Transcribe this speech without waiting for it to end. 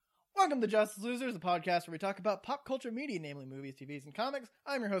Welcome to Justice Losers, the podcast where we talk about pop culture media, namely movies, TVs, and comics.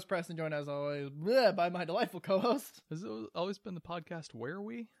 I'm your host, Preston, joined as always by my delightful co-host. Has it always been the podcast Where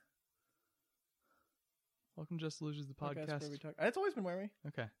We? Welcome to Justice Losers, the podcast. Where we talk. It's always been Where We.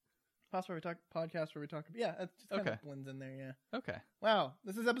 Okay. Podcast where we talk. Yeah, it just kind Okay. of blends in there, yeah. Okay. Wow,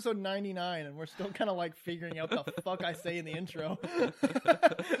 this is episode 99, and we're still kind of like figuring out the fuck I say in the intro.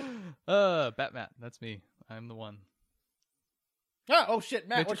 Batman. That's me. I'm the one. Oh shit,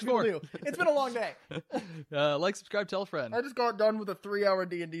 Matt, what Matrix you gonna 4. do? It's been a long day. Like, subscribe, tell a friend. I just got done with a 3-hour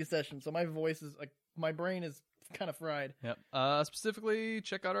D&D session, so my voice is like, my brain is kind of fried. Yep. Specifically,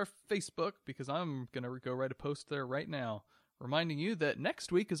 check out our Facebook because I'm gonna go write a post there right now, reminding you that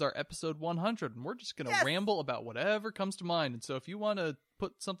next week is our episode 100, and we're just gonna ramble about whatever comes to mind. And so, if you want to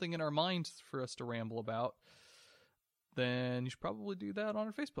put something in our minds for us to ramble about, then you should probably do that on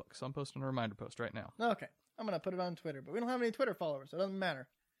our Facebook. So I'm posting a reminder post right now. Okay. I'm going to put it on Twitter, but we don't have any Twitter followers, so it doesn't matter.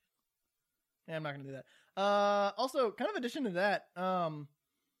 Yeah, I'm not going to do that. Also, kind of addition to that,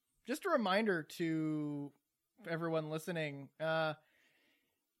 just a reminder to everyone listening,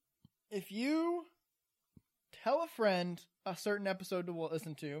 if you tell a friend a certain episode to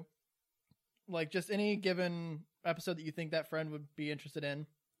listen to, like just any given episode that you think that friend would be interested in,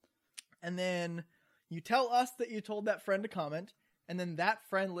 and then you tell us that you told that friend to comment, and then that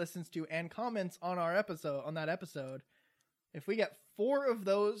friend listens to and comments on that episode. If we get 4 of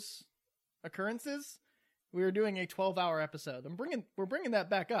those occurrences, we are doing a 12-hour episode. We're bringing that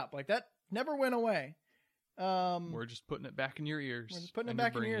back up. Like, that never went away. We're just putting it back in your ears. We're just putting it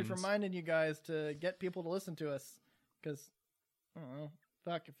back in your ears, reminding you guys to get people to listen to us. Because, I don't know,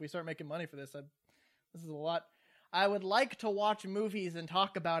 fuck, if we start making money for this, this is a lot. I would like to watch movies and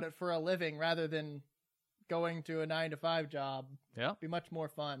talk about it for a living rather than going to a 9-to-5 job. Yeah. Be much more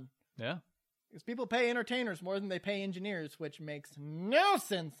fun. Yeah. Because people pay entertainers more than they pay engineers, which makes no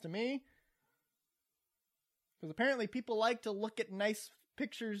sense to me. Because apparently people like to look at nice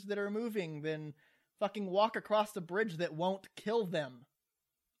pictures that are moving than fucking walk across a bridge that won't kill them.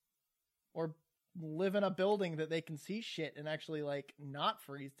 Or live in a building that they can see shit and actually, like, not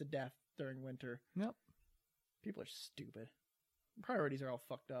freeze to death during winter. Yep. People are stupid. Priorities are all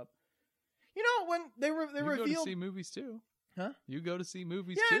fucked up. You know, when they revealed... You go to see movies too. Huh? You go to see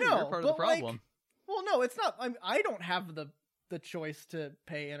movies yeah, too. I know, You're part of the problem. Like, well, no, it's not. I don't have the choice to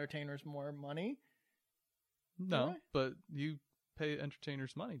pay entertainers more money. No, but you pay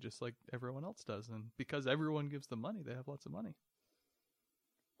entertainers money just like everyone else does. And because everyone gives them money, they have lots of money.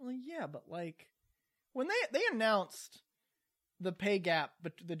 Well, yeah, but like, when they announced the pay gap,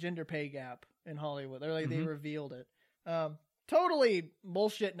 but the gender pay gap in Hollywood, they revealed it. Totally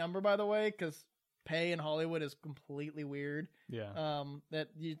bullshit number, by the way, because pay in Hollywood is completely weird. Yeah. That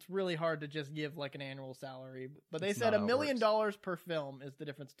it's really hard to just give like an annual salary. But they It's said not $1 how it million works. per film is the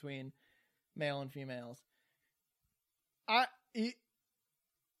difference between male and females. I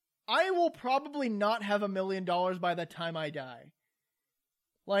will probably not have $1 million by the time I die.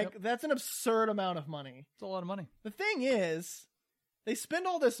 Like, that's an absurd amount of money. It's a lot of money. The thing is, they spend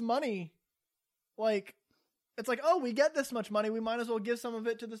all this money, like, it's like, oh, we get this much money, we might as well give some of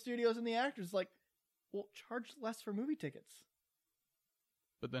it to the studios and the actors. Like, well, charge less for movie tickets.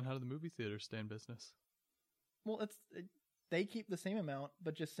 But then how do the movie theaters stay in business? Well, they keep the same amount,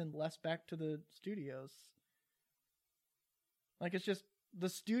 but just send less back to the studios. Like, it's just, the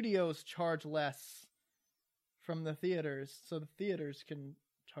studios charge less from the theaters, so the theaters can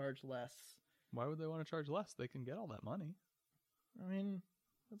charge less. Why would they want to charge less? They can get all that money. I mean,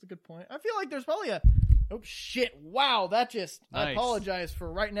 that's a good point. I feel like there's probably oh shit, wow, that just, Nice. I apologize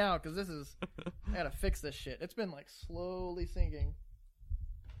for right now, because this is, I gotta fix this shit. It's been like slowly sinking.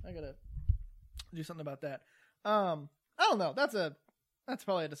 I gotta do something about that. I don't know, that's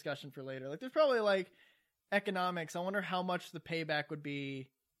probably a discussion for later. Like, there's probably like economics. I wonder how much the payback would be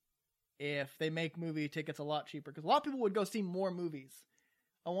if they make movie tickets a lot cheaper, because a lot of people would go see more movies.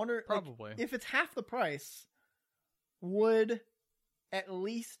 I wonder, Probably. like, if it's half the price, would at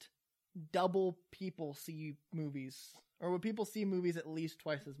least double people see movies, or would people see movies at least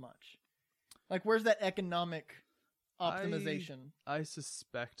twice as much? Like, where's that economic optimization? I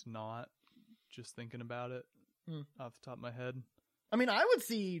suspect not, just thinking about it off the top of my head. I mean, I would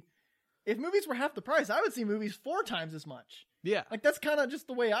see, if movies were half the price, I would see movies 4 times as much. Yeah. Like, that's kind of just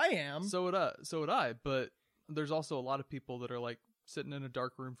the way I am. So would I, but there's also a lot of people that are like, sitting in a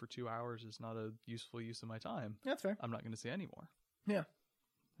dark room for 2 hours is not a useful use of my time. That's fair. I'm not going to see any more. Yeah.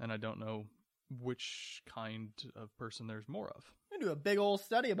 And I don't know which kind of person there's more of. We can do a big old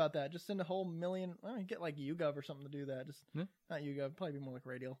study about that. Just send a whole million. Well, get like YouGov or something to do that. Just not YouGov. Probably be more like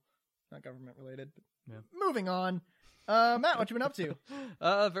Radial. not government related. But Yeah. Moving on. Matt, what you been up to?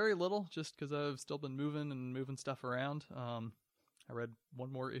 Very little, just because I've still been moving stuff around. I read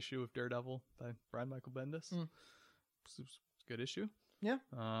one more issue of Daredevil by Brian Michael Bendis. It's a good issue. Yeah.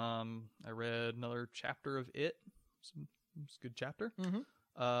 I read another chapter of It. It's a good chapter.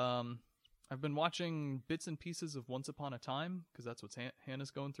 Mm-hmm. I've been watching bits and pieces of Once Upon a Time because that's what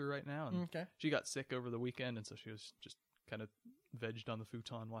Hannah's going through right now. And Okay. she got sick over the weekend, and so she was just kind of vegged on the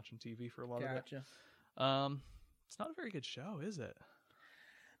futon watching TV for a lot of it. Gotcha. It's not a very good show, is it?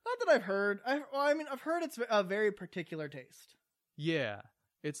 Not that I've heard. I've heard it's a very particular taste, Yeah,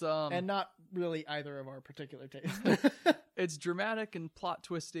 it's and not really either of our particular taste. it's dramatic and plot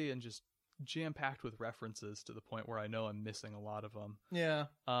twisty and just jam packed with references to the point where I know I'm missing a lot of them. Yeah.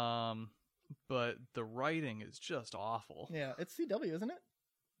 But the writing is just awful. Yeah. It's CW, isn't it?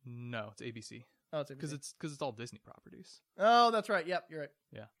 No, it's ABC. Oh, it's Because ABC. it's all Disney properties. Oh, that's right. Yep, you're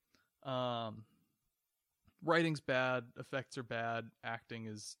right. Writing's bad, effects are bad, acting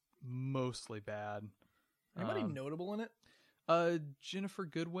is mostly bad. Anybody notable in it? Jennifer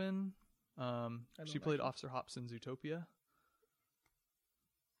Goodwin. She played actually. Officer Hopps in Zootopia.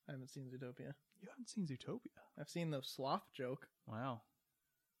 I haven't seen Zootopia. You haven't seen Zootopia? I've seen the sloth joke. Wow,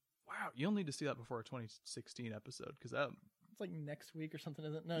 you'll need to see that before a 2016 episode because that. It's like next week or something,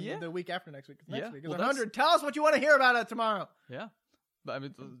 isn't it? No, Yeah. the week after next week. It's next Yeah. week. Well, It's that's- 100. Tell us what you want to hear about it tomorrow. Yeah, but I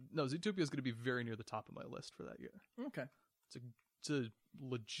mean, no, Zootopia is going to be very near the top of my list for that year. Okay. It's a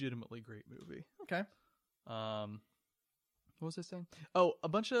legitimately great movie. Okay. What was I saying? Oh, a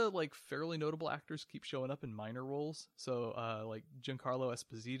bunch of like fairly notable actors keep showing up in minor roles. So, like Giancarlo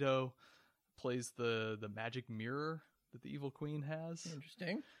Esposito plays the magic mirror that the evil queen has.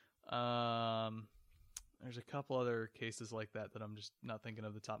 Interesting. There's a couple other cases like that I'm just not thinking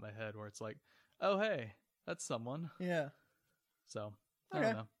of the top of my head where it's like, oh hey, that's someone. Yeah. So I Okay.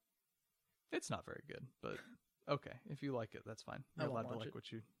 don't know. It's not very good, but okay. If you like it, that's fine. I You're won't allowed to watch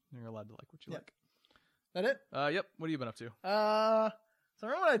like it. you're allowed to like what you Yeah. like. That it? Yep. What have you been up to? So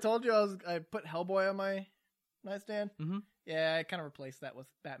remember when I told you I put Hellboy on my nightstand? Mm-hmm. Yeah, I kind of replaced that with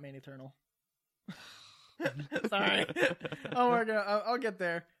Batman Eternal. Sorry. I'll get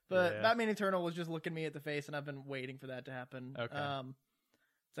there. But Yeah. Batman Eternal was just looking me at the face, and I've been waiting for that to happen. Okay.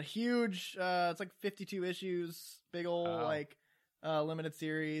 It's a huge, it's like 52 issues, big old, Wow. like, limited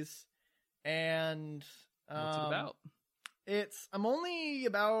series. And, What's it about? I'm only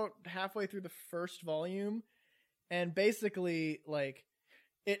about halfway through the first volume, and basically, like,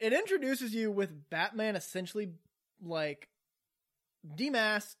 it introduces you with Batman essentially, like,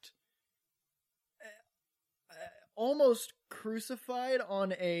 demasked, almost crucified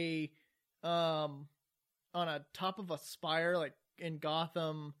on a top of a spire, like in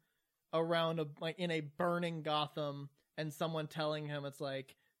Gotham, in a burning Gotham, and someone telling him it's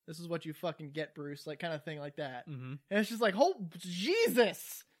like, this is what you fucking get, Bruce, like kind of thing like that. Mm-hmm. And it's just like, oh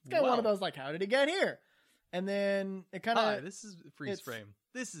Jesus, it's kind of one of Wow. those like, how did he get here? And then it kind Hi, of this is Freeze it's- Frame.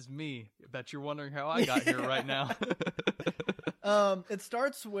 This is me. I bet you're wondering how I got here right now. it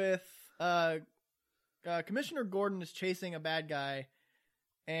starts with Commissioner Gordon is chasing a bad guy,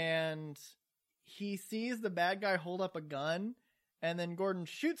 and he sees the bad guy hold up a gun, and then Gordon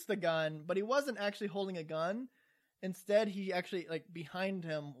shoots the gun, but he wasn't actually holding a gun. Instead, he actually, like, behind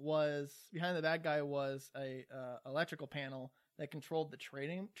the bad guy was a electrical panel that controlled the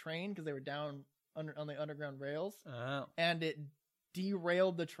train because they were down on the underground rails, Oh. and it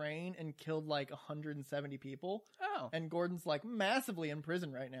derailed the train and killed like 170 people. Oh. And Gordon's like massively in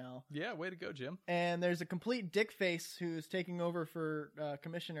prison right now. Yeah, way to go, Jim. And there's a complete dick face who's taking over for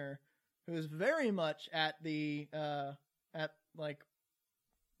Commissioner, who's very much at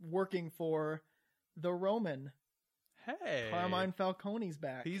working for the Roman. Hey. Carmine Falcone's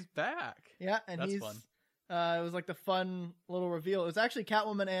back. He's back. Yeah, and That's he's fun. It was like the fun little reveal. It was actually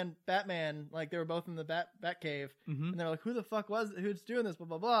Catwoman and Batman, like they were both in the Batcave, Mm-hmm. and they're like, "Who the fuck who's doing this?" Blah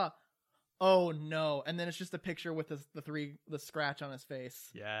blah blah. Oh no! And then it's just a picture with the scratch on his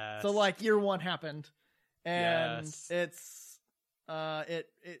face. Yes. So like year one happened, and Yes. it's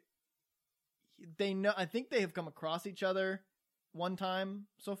they know. I think they have come across each other one time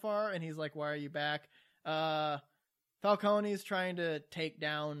so far, and he's like, "Why are you back?" Falcone's trying to take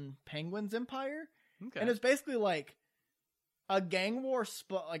down Penguin's empire. Okay. And it's basically like a gang war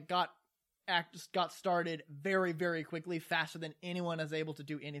got started very, very quickly, faster than anyone is able to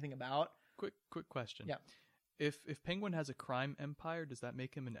do anything about. quick question. Yeah. If Penguin has a crime empire, does that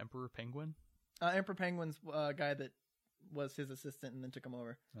make him an Emperor Penguin? Emperor Penguin's a guy that was his assistant and then took him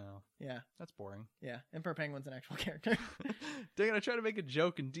over. No, Yeah, that's boring. yeah. Emperor Penguin's an actual character. Dang it, I try to make a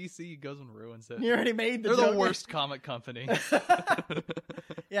joke and DC goes and ruins it. You already made the They're joke. the worst comic company.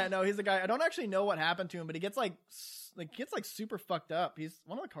 Yeah, no, he's a guy. I don't actually know what happened to him, but he gets like super fucked up. He's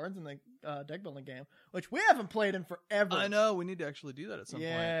one of the cards in the deck building game, which we haven't played in forever. I know, we need to actually do that at some point.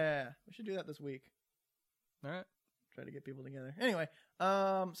 Yeah, we should do that this week. All right. Try to get people together. Anyway,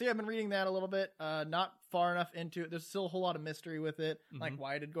 so yeah, I've been reading that a little bit. Not far enough into it. There's still a whole lot of mystery with it. Mhm. Like,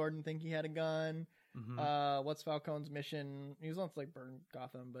 why did Gordon think he had a gun? Mhm. What's Falcone's mission? He was on to like burn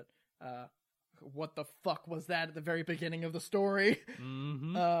Gotham, but what the fuck was that at the very beginning of the story?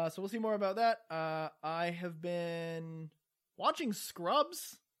 Mhm. So we'll see more about that. I have been watching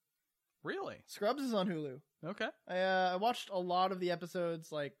Scrubs. Really? Scrubs is on Hulu. Okay. I watched a lot of the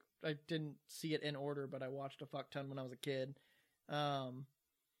episodes. Like, I didn't see it in order, but I watched a fuck ton when I was a kid.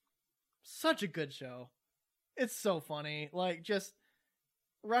 Such a good show. It's so funny. Like, just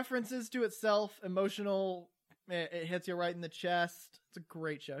references to itself, emotional. It hits you right in the chest. It's a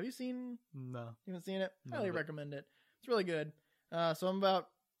great show. Have you seen? No. You haven't seen it? No, Highly but- recommend it. It's really good. So I'm about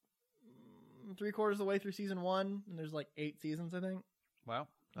 3/4 of the way through season 1, and there's like 8 seasons, I think. Wow.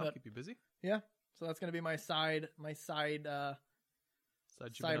 That'll But- keep you busy. So that's gonna be my side Side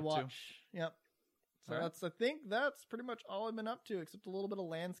you've side been up watch. Yep. So Alright. I think that's pretty much all I've been up to, except a little bit of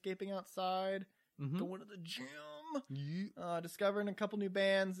landscaping outside, to. Mhm. going to the gym, Yeah. discovering a couple new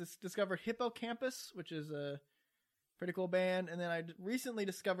bands. Discovered Hippocampus, which is a pretty cool band, and then I recently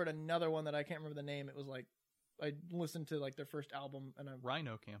discovered another one that I can't remember the name. It was like I listened to like their first album, and I'm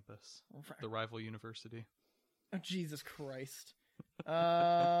Rhino Campus, the rival university. oh, Jesus Christ.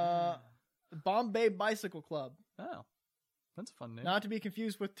 Bombay Bicycle Club, Oh, that's a fun name. not to be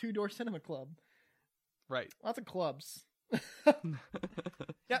confused with Two Door Cinema Club. Right. Lots of clubs.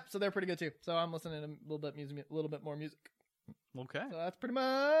 Yep, so they're pretty good too. So I'm listening to a little bit more music. Okay. So that's pretty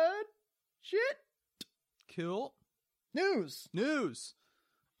much it. Cool. News.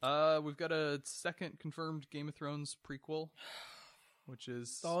 We've got a second confirmed Game of Thrones prequel, which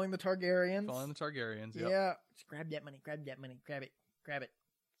is Following the Targaryens. Following the Targaryens. Yep. Yeah. Just grab that money. Grab it.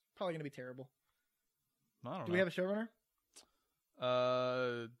 Probably gonna be terrible. I don't know. Do we have a showrunner?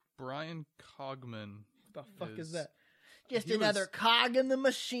 Brian Cogman. What the fuck is is- that? Just he another was- cog in the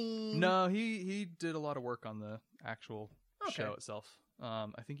machine. No, he did a lot of work on the actual Okay. show itself. I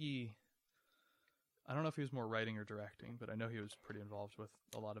think I don't know if he was more writing or directing, but I know he was pretty involved with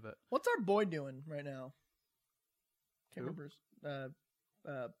a lot of it. What's our boy doing right now? Can't Who? remember.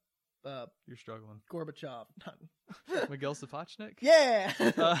 You're struggling. Gorbachev. Miguel Sapochnik? Yeah.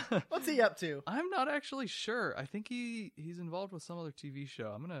 Uh, What's he up to? I'm not actually sure. I think he's involved with some other TV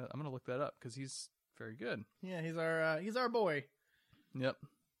show. I'm gonna look that up because he's very good. Yeah, he's our boy. Yep.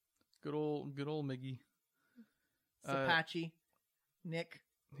 Good old Miggy. Sapachi. Nick.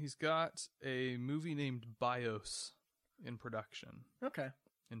 He's got a movie named BIOS in production. Okay.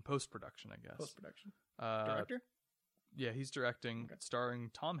 In post-production, I guess. Post-production. Director? Yeah, he's directing, Okay. starring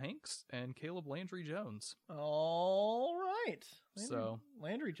Tom Hanks and Caleb Landry Jones. All right.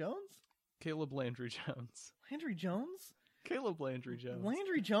 Landry Jones? Caleb Landry Jones. Landry Jones? Caleb Landry Jones.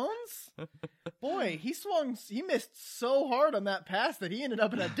 Landry Jones? Boy, he missed so hard on that pass that he ended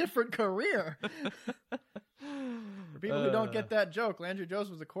up in a different career. For people who don't get that joke, Landry Jones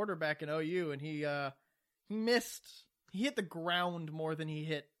was a quarterback in OU, and he hit the ground more than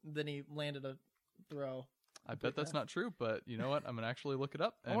he landed a throw. I bet that's not true, but you know what? I'm going to actually look it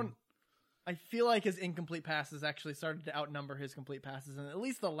up. And I feel like his incomplete passes actually started to outnumber his complete passes, and at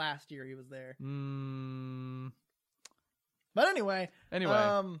least the last year he was there. But anyway,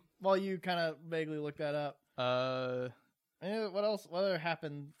 while you kind of vaguely look that up, what else? What other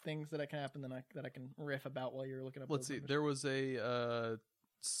things that can happen that I can riff about while you're looking up? let's those see. numbers? There was a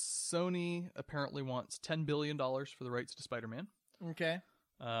Sony apparently wants $10 billion for the rights to Spider-Man, Okay.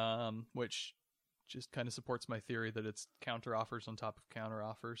 which just kind of supports my theory that it's counter offers on top of counter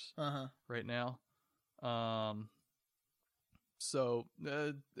offers right now. So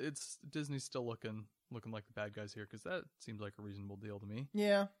it's Disney's still looking like the bad guys here, because that seems like a reasonable deal to me.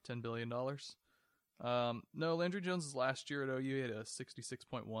 Yeah. $10 billion. No, Landry Jones' last year at OU had a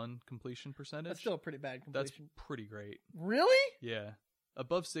 66.1 completion percentage. That's still a pretty bad That's completion. pretty great. Really? Yeah.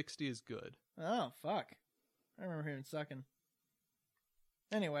 Above 60 is good. Oh, fuck. I remember hearing sucking.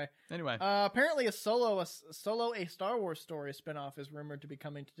 Anyway. Anyway. Apparently a Star Wars story spinoff is rumored to be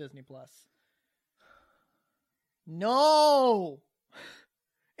coming to Disney Plus. No!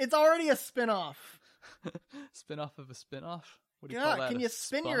 It's already a spinoff. Spinoff of a spinoff? What do you call God, that? can A you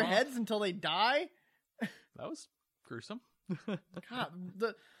spin your spun-off? heads until they die? That was gruesome. God,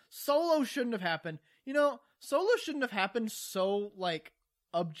 the Solo shouldn't have happened. Solo shouldn't have happened so, like,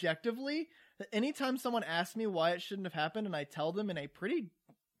 objectively that anytime someone asks me why it shouldn't have happened and I tell them in a pretty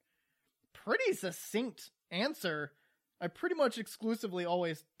succinct answer, I pretty much exclusively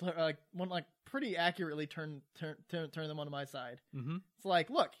always, pretty accurately turn them onto my side. Mm-hmm. It's like,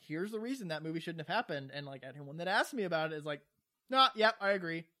 look, here's the reason that movie shouldn't have happened. And, like, anyone that asks me about it is like, nah, yep, I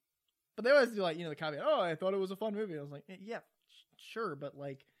agree. But they always do, like, the caveat, oh, I thought it was a fun movie. I was like, yeah, sure, but,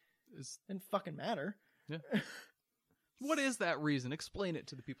 like, it didn't fucking matter. Yeah. What is that reason? Explain it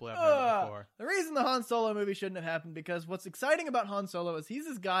to the people who haven't heard it before. The reason the Han Solo movie shouldn't have happened, because what's exciting about Han Solo is he's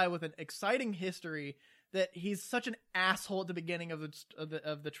this guy with an exciting history, that he's such an asshole at the beginning of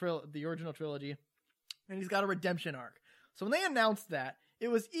the original trilogy, and he's got a redemption arc. So when they announced that, it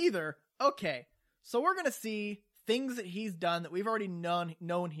was either, okay, so we're going to see things that he's done that we've already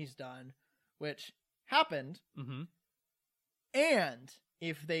known he's done, which happened, mm-hmm. and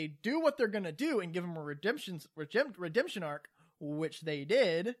if they do what they're going to do and give him a redemption arc, which they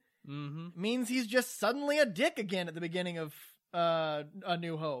did, mm-hmm. means he's just suddenly a dick again at the beginning of A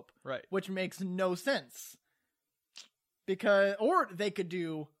New Hope. Right. Which makes no sense. Or they could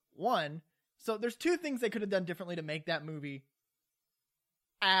do one. So there's two things they could have done differently to make that movie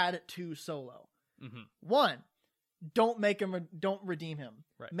add to Solo. Mm-hmm. One, don't redeem him.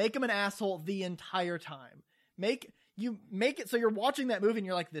 Right. Make him an asshole the entire time. Make it so you're watching that movie and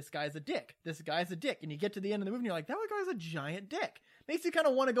you're like, this guy's a dick. This guy's a dick. And you get to the end of the movie and you're like, that guy's a giant dick. Makes you kind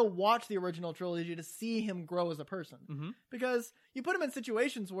of want to go watch the original trilogy to see him grow as a person. Mm-hmm. Because you put him in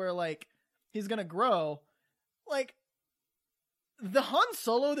situations where, like, he's going to grow. Like, the Han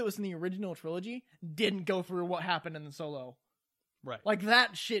Solo that was in the original trilogy didn't go through what happened in the Solo. Right. Like,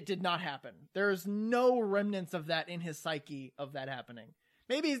 that shit did not happen. There's no remnants of that in his psyche of that happening.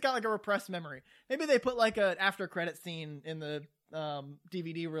 Maybe he's got, like, a repressed memory. Maybe they put, like, an after credit scene in the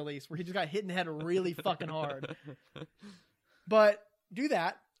DVD release where he just got hit in the head really fucking hard. But do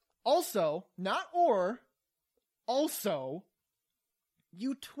that. Also,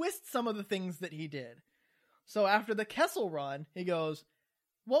 you twist some of the things that he did. So after the Kessel Run, he goes,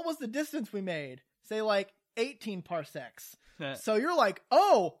 what was the distance we made? Say, like, 18 parsecs. So you're like,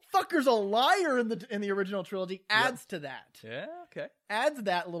 oh, fucker's a liar in the original trilogy. Adds to that. Yeah, okay. Adds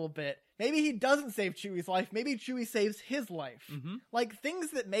that a little bit. Maybe he doesn't save Chewie's life. Maybe Chewie saves his life. Mm-hmm. Like,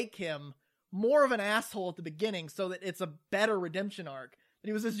 things that make him more of an asshole at the beginning so that it's a better redemption arc. That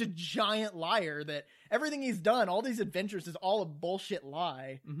he was this just giant liar, that everything he's done, all these adventures, is all a bullshit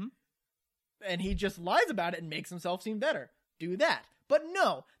lie. Mm-hmm. And he just lies about it and makes himself seem better. Do that. But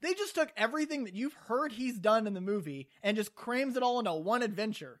no, they just took everything that you've heard he's done in the movie and just crams it all into one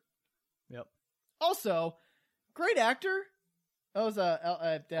adventure. Yep. Also, great actor. That was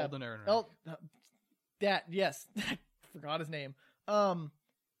Alden Ehrenreich. Yes, I forgot his name.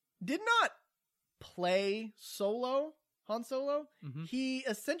 Did not play Han Solo. Mm-hmm. He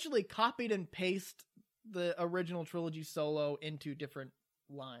essentially copied and pasted the original trilogy Solo into different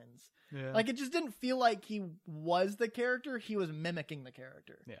lines. Yeah. Like, it just didn't feel like he was the character. He was mimicking the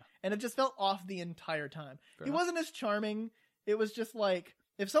character. Yeah. And it just felt off the entire time. Fair he enough. wasn't as charming. It was just like,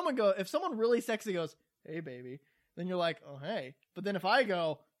 if someone really sexy goes, hey baby, then you're like, oh hey. But then if I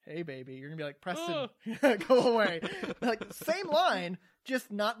go, hey baby, you're gonna be like, Preston, go away. Like, same line,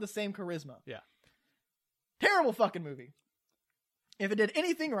 just not the same charisma. Yeah. Terrible fucking movie. If it did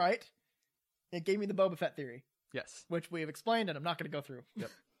anything right, it gave me the Boba Fett theory. Yes. Which we have explained, and I'm not going to go through. Yep.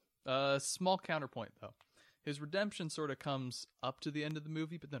 Small counterpoint, though. His redemption sort of comes up to the end of the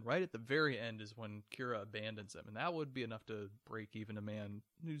movie, but then right at the very end is when Kira abandons him. And that would be enough to break even a man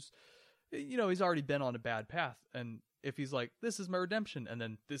who's, he's already been on a bad path. And if he's like, this is my redemption, and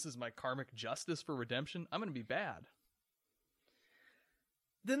then this is my karmic justice for redemption, I'm going to be bad.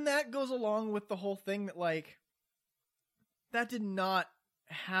 Then that goes along with the whole thing that, like, that did not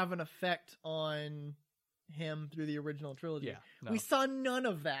have an effect on him through the original trilogy. Yeah, no. We saw none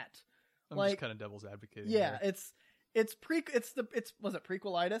of that. I'm like, just kind of devil's advocating. Yeah, here. was it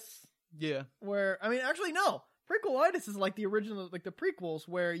prequelitis? Yeah. Where, I mean, actually, no. Prequelitis is like the original, like the prequels,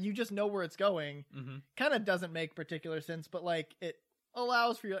 where you just know where it's going. Mm-hmm. Kind of doesn't make particular sense, but, like, it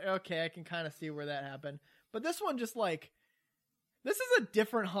allows for you, okay, I can kind of see where that happened. But this one just, like, this is a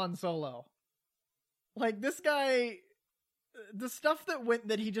different Han Solo. Like, this guy, the stuff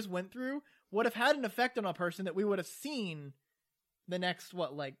that he just went through would have had an effect on a person that we would have seen the next, it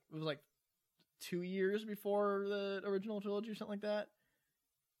was 2 years before the original trilogy or something like that.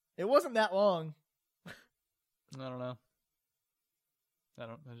 It wasn't that long. I don't know.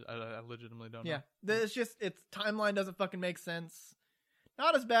 I legitimately don't know. Yeah. It's just, its timeline doesn't fucking make sense.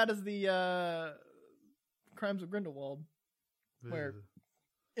 Not as bad as the Crimes of Grindelwald. Where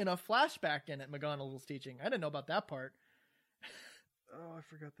in a flashback in it, McGonagall's teaching. I didn't know about that part. Oh, I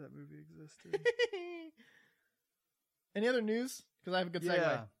forgot that movie existed. Any other news? Because I have a good segue.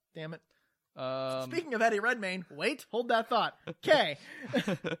 Yeah. Damn it. Speaking Speaking of Eddie Redmayne, wait, hold that thought. Okay.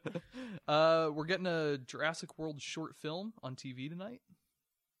 we're getting a Jurassic World short film on TV tonight,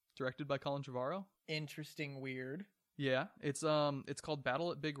 directed by Colin Trevorrow. Interesting, weird. Yeah, it's called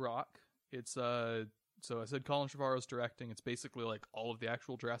Battle at Big Rock. It's so I said Colin Trevorrow's directing. It's basically like all of the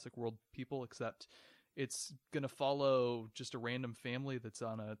actual Jurassic World people, except it's gonna follow just a random family that's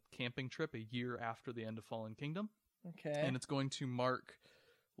on a camping trip a year after the end of Fallen Kingdom. Okay. And it's going to mark,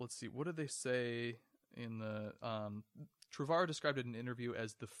 let's see, what did they say in the Trevorrow described it in an interview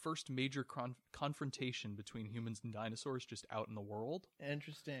as the first major confrontation between humans and dinosaurs just out in the world.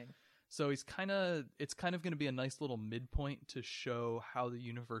 Interesting. So it's kind of going to be a nice little midpoint to show how the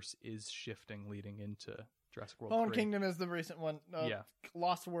universe is shifting leading into Jurassic World Fallen 3. Kingdom is the recent one. Yeah.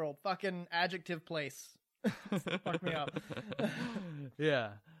 Lost World. Fucking adjective place. Fuck me up.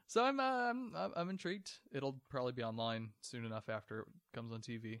 Yeah. So I'm intrigued. It'll probably be online soon enough after it comes on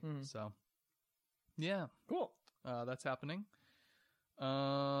TV. So yeah. Cool. That's happening.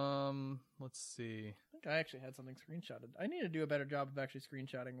 Let's see. I think I actually had something screenshotted. I need to do a better job of actually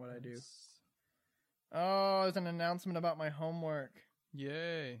screenshotting what I do. Oh, there's an announcement about my homework.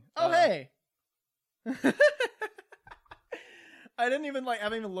 Yay. Oh, hey. I haven't even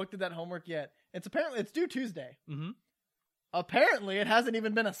looked at that homework yet. It's due Tuesday. Mm-hmm. Apparently it hasn't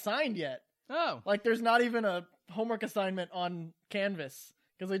even been assigned yet. Oh. Like there's not even a homework assignment on Canvas.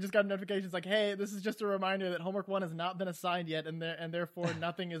 Because they just got notifications like, hey, this is just a reminder that homework 1 has not been assigned yet, and therefore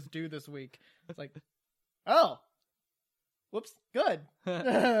nothing is due this week. It's like, oh, whoops, good.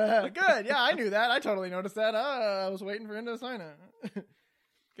 Good, yeah, I knew that. I totally noticed that. I was waiting for him to assign it.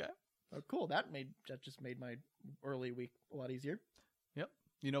 Okay. Oh, cool. That just made my early week a lot easier. Yep.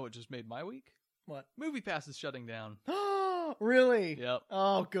 You know what just made my week? What? MoviePass is shutting down. Really? Yep.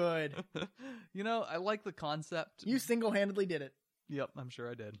 Oh, good. You know, I like the concept. You single-handedly did it. Yep, I'm sure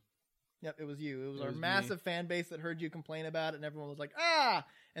I did. Yep, it was you. It was our was massive me. fan base that heard you complain about it, and everyone was like, ah!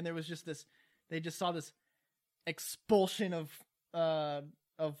 And there was just this, they just saw this expulsion of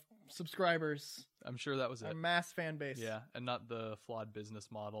subscribers. I'm sure that was Our it. mass fan base. Yeah, and not the flawed business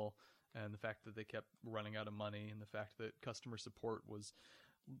model and the fact that they kept running out of money and the fact that customer support was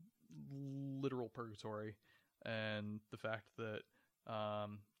literal purgatory and the fact that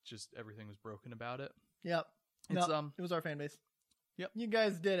just everything was broken about it. Yep. It's, It was our fan base. Yep. You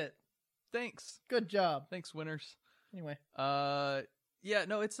guys did it. Thanks. Good job. Thanks, winners. Anyway. Yeah,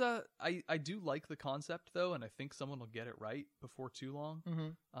 no, it's I do like the concept though, and I think someone will get it right before too long.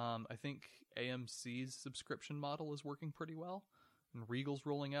 Mm-hmm. I think AMC's subscription model is working pretty well, and Regal's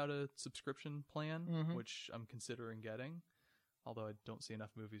rolling out a subscription plan, Mhm. which I'm considering getting. Although I don't see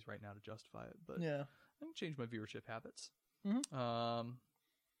enough movies right now to justify it, but Yeah. I can change my viewership habits. Mhm.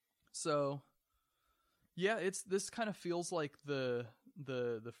 So yeah, this kind of feels like the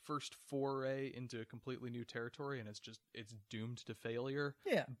first foray into a completely new territory, and it's doomed to failure.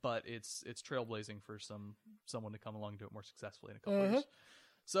 Yeah. But it's trailblazing for someone to come along and do it more successfully in a couple Uh-huh. years.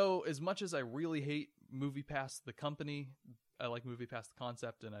 So as much as I really hate MoviePass the company, I like MoviePass the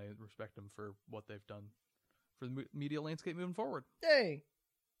concept, and I respect them for what they've done for the media landscape moving forward. Yay.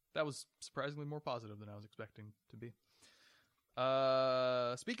 That was surprisingly more positive than I was expecting to be.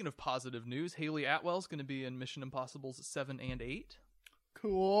 Speaking of positive news, Haley Atwell's going to be in Mission Impossibles 7 and 8.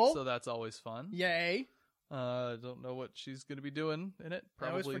 Cool. So that's always fun. Yay. Don't know what she's going to be doing in it. I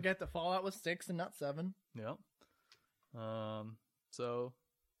always forget that Fallout was 6 and not 7. Yeah. So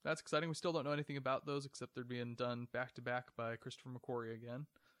that's exciting. We still don't know anything about those except they're being done back to back by Christopher McQuarrie again.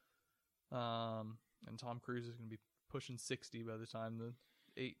 And Tom Cruise is going to be pushing 60 by the time the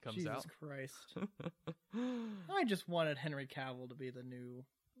 8 comes Jesus out. Christ. I just wanted Henry Cavill to be the new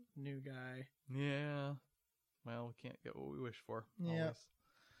guy. Yeah. Well, we can't get what we wish for. Yeah.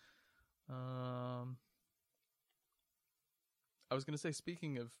 Always. I was going to say,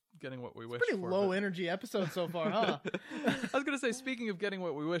 speaking of getting what we wish Pretty for. low energy episode so far, huh? I was going to say, speaking of getting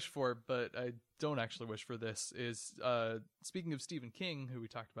what we wish for, but I don't actually wish for this, is speaking of Stephen King, who we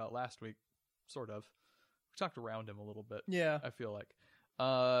talked about last week, sort of. We talked around him a little bit. Yeah. I feel like.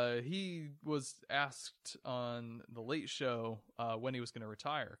 He was asked on The Late Show when he was going to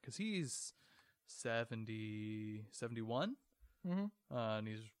retire, because he's 71, Mm-hmm. and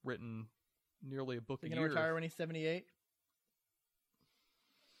he's written nearly a book a He's year. going to retire when he's 78?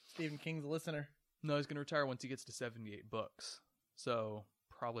 Stephen King's a listener. No, he's going to retire once he gets to 78 books. So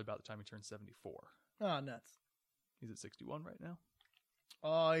probably about the time he turns 74. Oh, nuts. He's at 61 right now.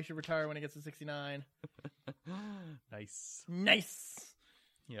 Oh, he should retire when he gets to 69. Nice. Nice.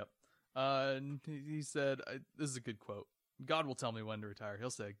 Yep. And he said, this is a good quote. God will tell me when to retire. He'll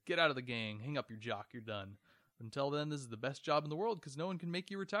say, get out of the gang, hang up your jock, you're done. Until then, this is the best job in the world because no one can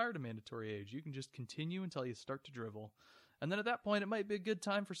make you retire to mandatory age. You can just continue until you start to drivel. And then at that point, it might be a good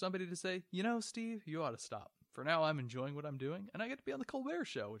time for somebody to say, you know, Steve, you ought to stop. For now, I'm enjoying what I'm doing, and I get to be on the Colbert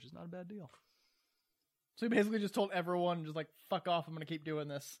Show, which is not a bad deal. So he basically just told everyone, just like, fuck off, I'm going to keep doing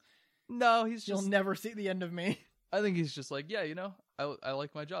this. No, You'll never see the end of me. I think he's just like, yeah, you know, I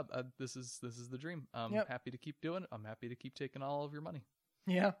like my job. This is the dream. I'm happy to keep doing it. I'm happy to keep taking all of your money.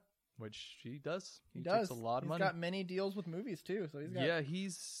 Yeah. Which he does. He does. Takes a lot of money. He's got many deals with movies, too. So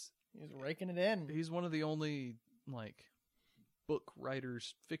he's raking it in. He's one of the only, like, book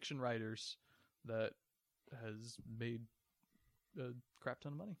writers, fiction writers that has made a crap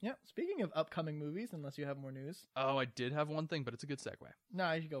ton of money. Yeah. Speaking of upcoming movies, unless you have more news. Oh, I did have one thing, but it's a good segue.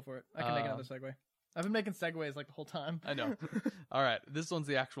 No, you should go for it. I can make another segue. I've been making segues like the whole time. I know. All right. This one's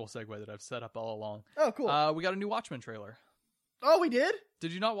the actual segue that I've set up all along. Oh, cool. We got a new Watchmen trailer. Oh, we did?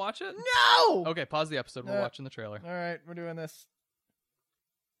 Did you not watch it? No! Okay, pause the episode. We're watching the trailer. All right, we're doing this.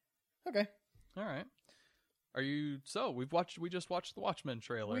 Okay. All right. We just watched the Watchmen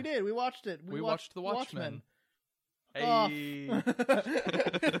trailer. We did. We watched it. We watched the Watchmen. Hey.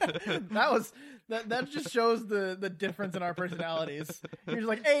 that just shows the difference in our personalities. You're just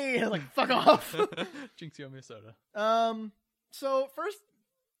like, hey, like, fuck off. Jinx, you owe me a soda. So first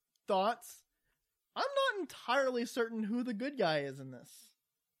thoughts. I'm not entirely certain who the good guy is in this.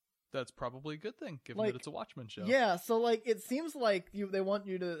 That's probably a good thing, given that it's a Watchmen show. Yeah, so like it seems like they want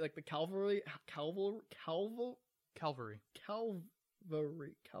you to like the cavalry.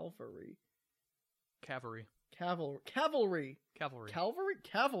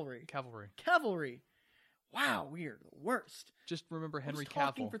 Wow, weird. The worst. Just remember Henry Cavill.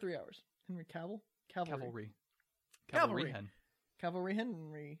 Talking for 3 hours. Henry Cavill. Cavalry hen.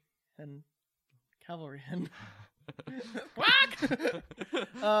 Quack!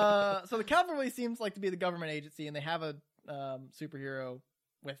 So the cavalry seems like to be the government agency, and they have a superhero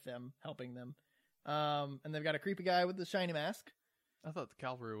with them, helping them. And they've got a creepy guy with the shiny mask. I thought the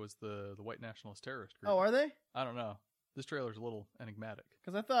cavalry was the white nationalist terrorist group. Oh, are they? I don't know. This trailer's a little enigmatic.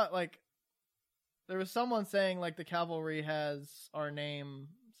 Because I thought, like, there was someone saying, like, the cavalry has our names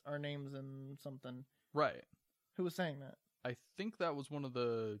and something. Right. Who was saying that? I think that was one of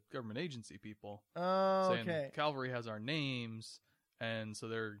the government agency people. Oh, saying okay. Cavalry has our names, and so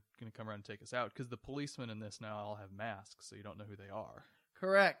they're going to come around and take us out. Because the policemen in this now all have masks, so you don't know who they are.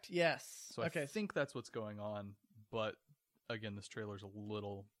 Correct, yes. So I think that's what's going on, but again, this trailer's a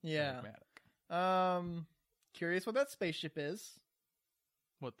little enigmatic. Curious what that spaceship is.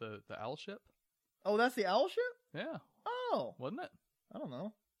 What, the owl ship? Oh, that's the owl ship? Yeah. Oh. Wasn't it? I don't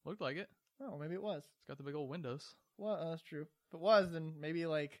know. Looked like it. Oh, maybe it was. It's got the big old windows. Well, that's true. If it was, then maybe,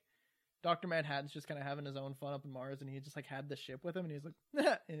 like, Dr. Manhattan's just kind of having his own fun up in Mars, and he just, like, had the ship with him, and he's like,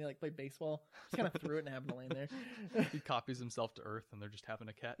 and he, like, played baseball. Just kind of threw it and happened to land there. He copies himself to Earth, and they're just having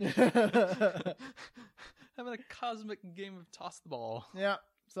a catch. Having a cosmic game of toss the ball. Yeah.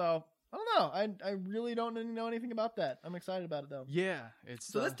 So, I don't know. I really don't know anything about that. I'm excited about it, though. Yeah.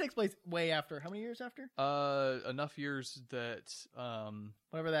 So this takes place way after. How many years after? Enough years that...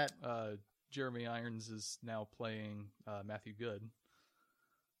 whatever that... Jeremy Irons is now playing Matthew Good.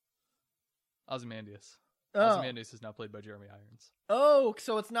 Ozymandias. Oh. Ozymandias is now played by Jeremy Irons. Oh,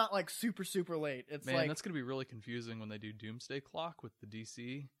 so it's not like super, super late. It's Man, like... that's going to be really confusing when they do Doomsday Clock with the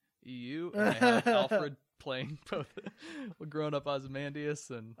DC EU, and they have Alfred playing both grown-up Ozymandias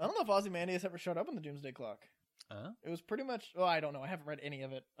and... I don't know if Ozymandias ever showed up in the Doomsday Clock. It was pretty much... Oh, I don't know. I haven't read any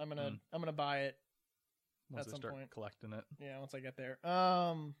of it. I'm gonna buy it once at some point. Collecting it. Yeah, once I get there.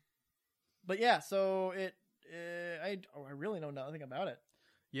 But yeah, so I really know nothing about it.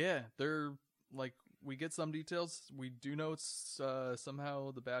 Yeah, they're like, we get some details. We do know it's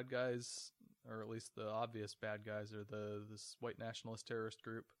somehow the bad guys, or at least the obvious bad guys, are this white nationalist terrorist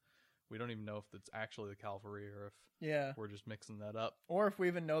group. We don't even know if it's actually the cavalry or if we're just mixing that up. Or if we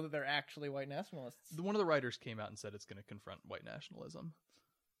even know that they're actually white nationalists. One of the writers came out and said it's going to confront white nationalism.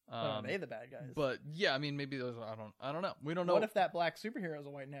 Are they the bad guys? But yeah, I mean, maybe those. I don't know. We don't know. What if that black superhero is a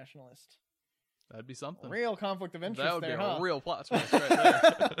white nationalist? That'd be something. Real conflict of interest. That would be a real plot twist right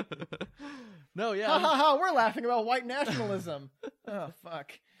there. No, yeah. Ha ha ha! We're laughing about white nationalism. Oh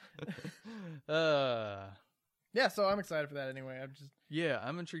fuck. Yeah, so I'm excited for that anyway.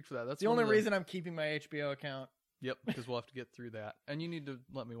 I'm intrigued for that. That's the only reason I'm keeping my HBO account. Yep, because we'll have to get through that, and you need to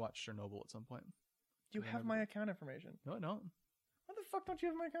let me watch Chernobyl at some point. You have my account information. No, I don't. Why the fuck don't you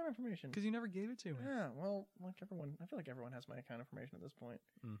have my account information? Because you never gave it to me. Yeah, well, like everyone, I feel like everyone has my account information at this point.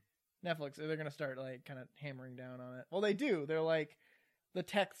 Netflix, they're gonna start like kind of hammering down on it. Well, they do. They're like, the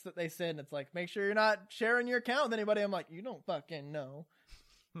text that they send. It's like, make sure you're not sharing your account with anybody. I'm like, you don't fucking know.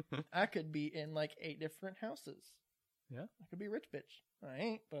 I could be in like 8 different houses. Yeah. I could be rich bitch. I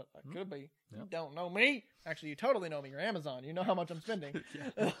ain't, but I could be. Yeah. You don't know me. Actually, you totally know me. You're Amazon. You know how much I'm spending.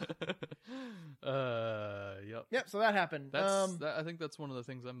 Yep. Yep, so that happened. I think that's one of the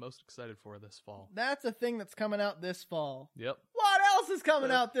things I'm most excited for this fall. That's a thing that's coming out this fall. Yep. What else is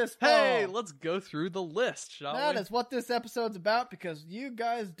coming out this fall? Hey, let's go through the list, shall we? That is what this episode's about, because you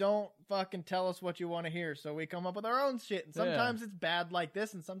guys don't fucking tell us what you want to hear, so we come up with our own shit, and sometimes it's bad like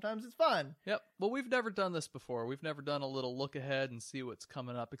this, and sometimes it's fun. Yep. Well, we've never done this before. We've never done a little look ahead and see what's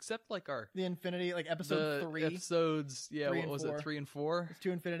coming up, except like The Infinity, like episode 3. Episodes, yeah, 3 what and was 4. it, 3 and 4? It's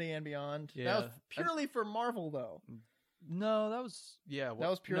to Infinity and Beyond. Yeah. That was purely for Marvel, though. No, that was, yeah. That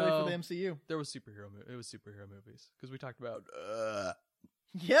was purely for the MCU. There was it was superhero movies, because we talked about,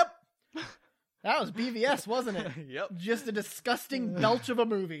 Yep. That was BVS, wasn't it? Yep. Just a disgusting belch of a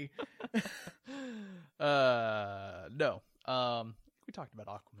movie. No. We talked about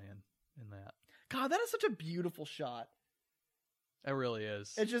Aquaman in that. God, that is such a beautiful shot. It really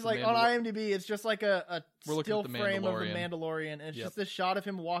is. It's just like on IMDb, it's just like a We're still looking at the frame of the Mandalorian. Mandalorian. And it's Yep. just this shot of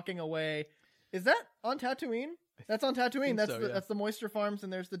him walking away. Is that on Tatooine? That's on Tatooine. think That's so, the yeah. that's the moisture farms,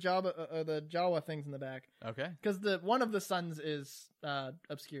 and there's the Jawa things in the back. Okay. Because one of the suns is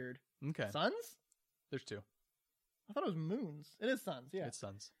obscured. Okay. Suns? There's 2. I thought it was moons. It is suns. Yeah. It's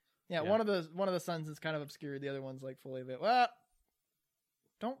suns. Yeah, Yeah. one of the suns is kind of obscured. The other one's like fully of it. Well,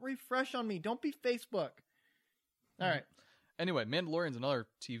 don't refresh on me. Don't be Facebook. All right. Anyway, Mandalorian's another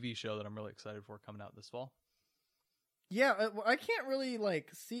TV show that I'm really excited for coming out this fall. Yeah, I can't really like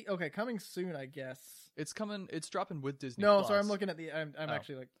see. Okay, coming soon, I guess. It's coming. It's dropping with Disney. No, Plus. sorry, I'm looking at the. I'm Oh.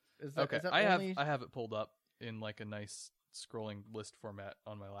 actually like. Is that, Okay, is that I only, have it pulled up in like a nice scrolling list format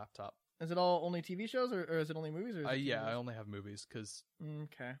on my laptop. Is it all only TV shows, or is it only movies? Or is it Yeah, I TVs? only have movies because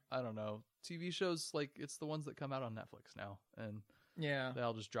Okay. I don't know, TV shows, like it's the ones that come out on Netflix now, and Yeah. they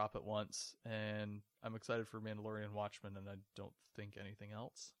all just drop at once. And I'm excited for Mandalorian and Watchmen, and I don't think anything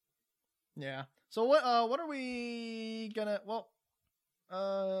else. Yeah. So what are we gonna? Well,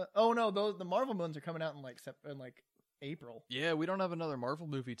 oh no, the Marvel moons are coming out in like April. Yeah, we don't have another Marvel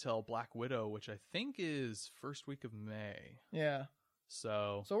movie till Black Widow, which I think is first week of May. Yeah.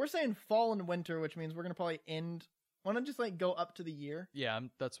 So So we're saying fall and winter, which means we're gonna probably end. Want to just like go up to the year? yeah,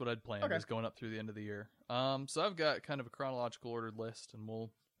 that's what I'd planned, Okay. is going up through the end of the year. So I've got kind of a chronological ordered list, and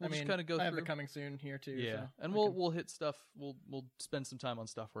we'll just kind of go I have through. the coming soon here too. Yeah, so and I we'll can- hit stuff. We'll spend some time on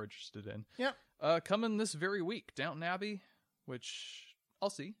stuff we're interested in. Yep. Coming this very week, Downton Abbey, which I'll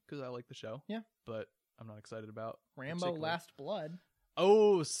see because I like the show. Yeah. But I'm not excited about Rambo: particularly. Last Blood.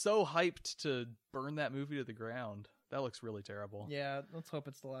 Oh, so hyped to burn that movie to the ground. That looks really terrible. Yeah, let's hope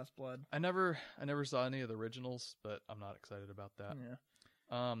it's the Last Blood. I never saw any of the originals, but I'm not excited about that.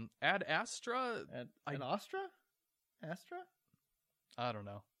 Yeah. Ad Astra, At Astra? Astra? I don't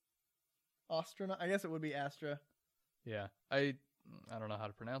know. Astronaut? I guess it would be Astra. Yeah, I don't know how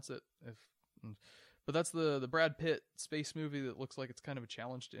to pronounce it. But that's the Brad Pitt space movie that looks like it's kind of a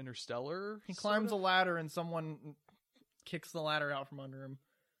challenge to Interstellar. He climbs a ladder and someone kicks the ladder out from under him,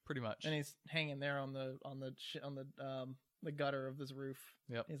 pretty much. and he's hanging there on the gutter of this roof.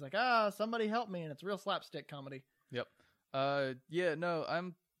 Yep. He's like, somebody help me, and it's real slapstick comedy. Yep. Yeah, no,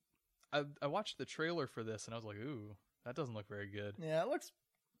 I watched the trailer for this and I was like, ooh, that doesn't look very good. Yeah, it looks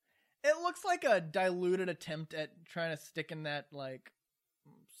like a diluted attempt at trying to stick in that like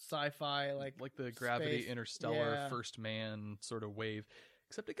sci-fi like the Gravity space. Interstellar Yeah. First Man sort of wave.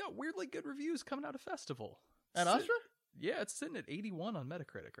 Except it got weirdly good reviews coming out of Festival. at Sit- Astra. Yeah, it's sitting at 81 on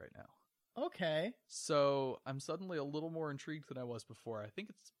Metacritic right now. Okay. So I'm suddenly a little more intrigued than I was before. I think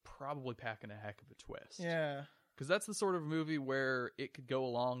it's probably packing a heck of a twist. Yeah. Because that's the sort of movie where it could go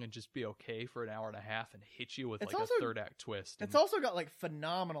along and just be okay for an hour and a half and hit you with It's like also- a third act twist. It's And- also got like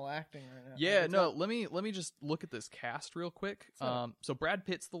phenomenal acting right now. yeah, Like, it's no, got- let me just look at this cast real quick. So- So Brad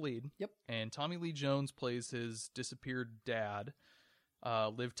Pitt's the lead. Yep. And Tommy Lee Jones plays his disappeared dad.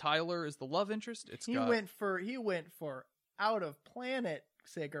 Liv Tyler is the love interest. He went for out of planet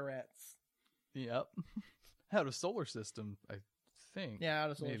cigarettes. Yep. Out of solar system, I think. Yeah,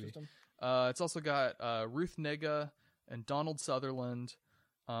 out of solar Maybe. system. It's also got Ruth Negga and Donald Sutherland,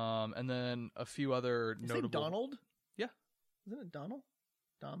 and then a few other You say notable. Donald? Yeah. Isn't it Donald?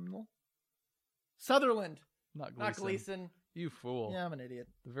 Donald? Sutherland, Not Gleason. not Gleason. You fool. Yeah, I'm an idiot.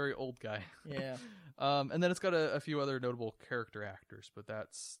 The very old guy. Yeah. And then it's got a few other notable character actors, but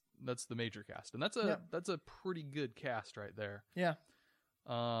that's the major cast, and that's a pretty good cast right there. Yeah.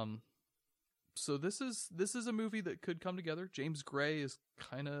 So this is a movie that could come together. James Gray is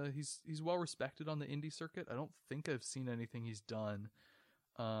he's well respected on the indie circuit. I don't think I've seen anything he's done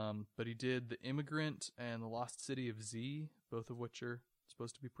But he did The Immigrant and The Lost City of Z, both of which are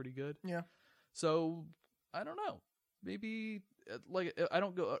supposed to be pretty good. Yeah. So I don't know. Maybe I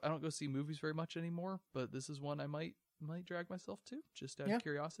don't go see movies very much anymore, but this is one I might drag myself to just out of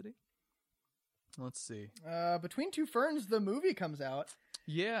curiosity. Let's see. Between Two Ferns, the movie comes out.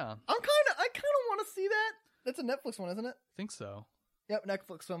 Yeah. I kind of want to see that. That's a Netflix one, isn't it? I think so. Yep,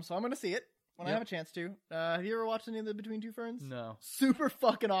 Netflix film. So I'm going to see it when I have a chance to. Have you ever watched any of the Between Two Ferns? No. Super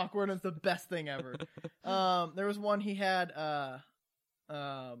fucking awkward. And it's the best thing ever. There was one he had. Do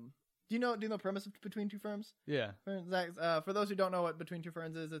you know the premise of Between Two Ferns? Yeah. For those who don't know what Between Two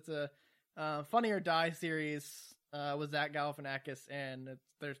Ferns is, it's a Funny or Die series with Zach Galifianakis, and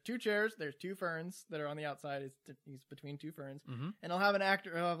there's two chairs, there's two ferns that are on the outside. He's between two ferns, and he'll have an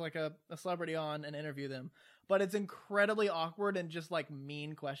actor, he'll have like a celebrity on and interview them. But it's incredibly awkward and just like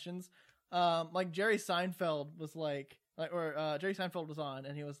mean questions. Like Jerry Seinfeld was Jerry Seinfeld was on,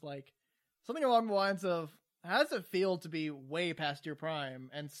 and he was like something along the lines of, "How does it feel to be way past your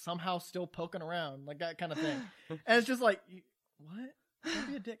prime and somehow still poking around?" Like that kind of thing. And it's just like, what? Don't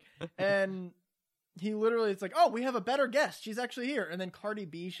be a dick. And he literally, it's like, "Oh, we have a better guest. She's actually here." And then Cardi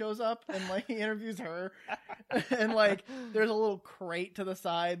B shows up and like he interviews her. And like there's a little crate to the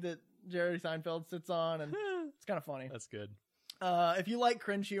side that Jerry Seinfeld sits on, and it's kind of funny. That's good. If you like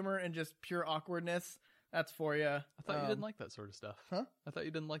cringe humor and just pure awkwardness, that's for you. I thought you didn't like that sort of stuff. Huh? I thought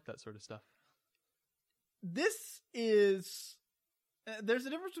you didn't like that sort of stuff. This is there's a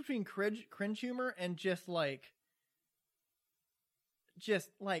difference between cringe humor and just like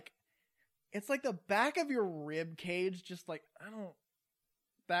it's like the back of your rib cage, just like,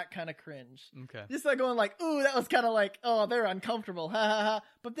 that kind of cringe. Okay. Just like going like, ooh, that was kind of like, oh, they're uncomfortable, ha ha ha.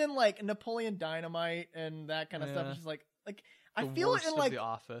 But then like Napoleon Dynamite and that kind of stuff is just like I feel it in like The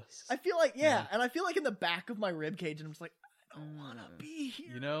Office. I feel like and I feel like in the back of my rib cage, and I'm just like, I don't want to be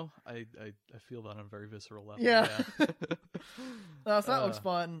here. You know, I feel that on a very visceral level. Yeah. So that looks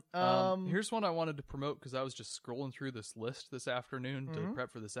fun. Here's one I wanted to promote because I was just scrolling through this list this afternoon to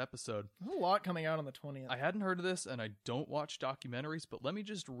prep for this episode. There's a lot coming out on the 20th. I hadn't heard of this, and I don't watch documentaries, but let me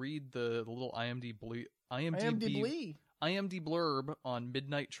just read the little IMDb blurb on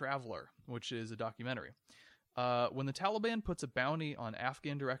Midnight Traveler, which is a documentary. When the Taliban puts a bounty on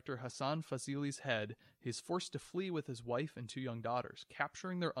Afghan director Hassan Fazili's head, he is forced to flee with his wife and 2 young daughters.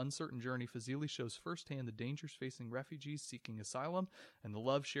 Capturing their uncertain journey, Fazili shows firsthand the dangers facing refugees seeking asylum and the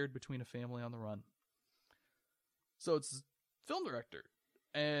love shared between a family on the run. So it's a film director,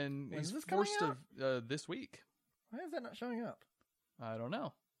 and he's forced to this week. Why is that not showing up? I don't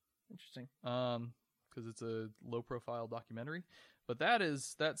know. Interesting. Because it's a low-profile documentary. But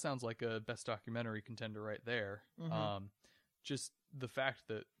that sounds like a best documentary contender right there. Just the fact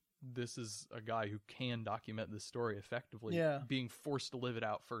that this is a guy who can document this story effectively, being forced to live it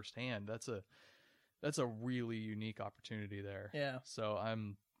out firsthand. That's a really unique opportunity there. Yeah. So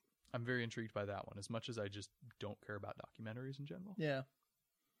I'm very intrigued by that one, as much as I just don't care about documentaries in general. Yeah.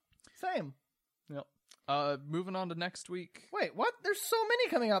 Same. Yep. Moving on to next week. Wait, what? There's so many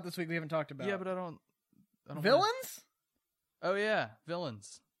coming out this week we haven't talked about. Yeah, but I don't Villains? Oh yeah,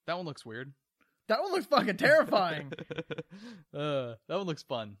 Villains. That one looks weird. That one looks fucking terrifying. That one looks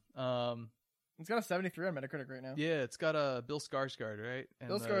fun. It's got a 73 on Metacritic right now. Yeah, it's got a Bill Skarsgård, right? And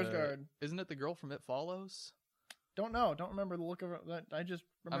Bill Skarsgård. Isn't it the girl from It Follows? Don't know. Don't remember the look of that. I just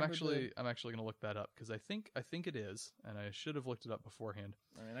remember. I'm actually gonna look that up because I think it is, and I should have looked it up beforehand.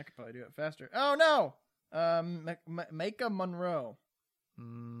 I mean, I could probably do it faster. Oh no, Maika Monroe.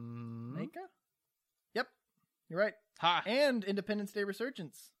 Maika? Yep, you're right. Ha! And Independence Day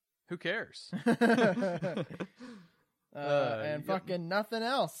Resurgence. Who cares? And fucking nothing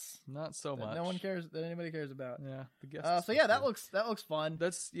else. Not so much. No one cares that anybody cares about. Yeah, the guess. So yeah, that looks fun.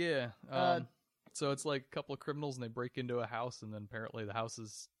 That's so it's like a couple of criminals and they break into a house, and then apparently the house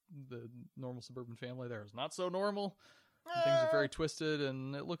is the normal suburban family there is not so normal. Things are very twisted,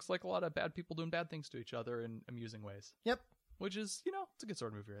 and it looks like a lot of bad people doing bad things to each other in amusing ways. Yep. Which is, it's a good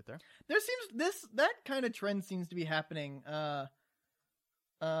sort of movie right there. There seems that kind of trend seems to be happening. I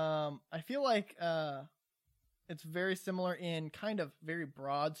feel like it's very similar in kind of very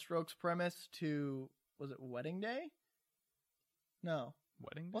broad strokes premise to, was it Wedding Day? No.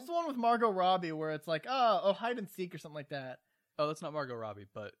 Wedding Day? What's the one with Margot Robbie where it's like, hide and seek or something like that? Oh, that's not Margot Robbie,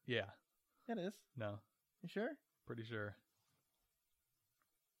 but yeah. It is. No. You sure? Pretty sure.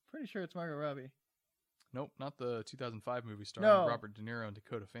 Pretty sure it's Margot Robbie. Nope, not the 2005 movie starring Robert De Niro and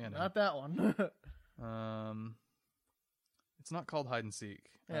Dakota Fanning. Not that one. It's not called Hide and Seek.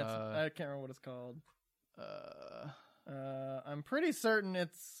 Yeah, I can't remember what it's called. I'm pretty certain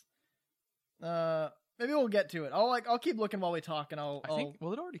it's Maybe we'll get to it. I'll keep looking while we talk, and I think.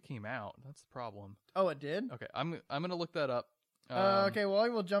 Well, it already came out. That's the problem. Oh, it did. Okay, I'm gonna look that up. Okay, well, I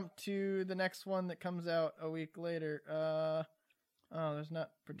will jump to the next one that comes out a week later. There's not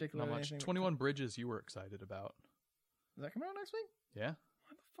particularly Not much. anything. 21 Bridges you were excited about. Is that coming out next week? Yeah,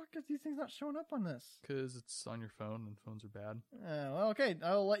 Why the fuck is these things not showing up on this? because it's on your phone and phones are bad. Well, okay,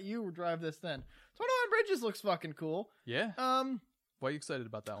 I'll let you drive this then. 21 Bridges looks fucking cool. Yeah. Why are you excited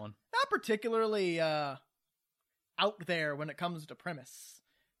about that one? Not particularly out there when it comes to premise.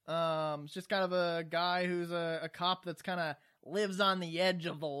 It's just kind of a guy who's a cop that's kind of lives on the edge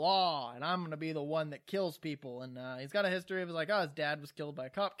of the law, and I'm gonna be the one that kills people. And he's got a history of his dad was killed by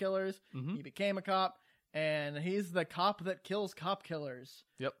cop killers. Mhm. He became a cop, and he's the cop that kills cop killers.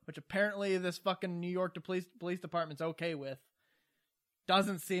 Yep. Which apparently this fucking New York police department's okay with.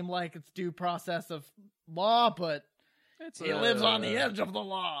 Doesn't seem like it's due process of law, but he lives on the edge of the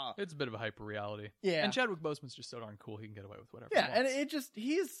law. It's a bit of a hyper reality. Yeah. And Chadwick Boseman's just so darn cool he can get away with whatever. Yeah, he and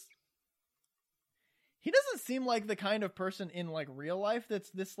wants. he doesn't seem like the kind of person in like real life that's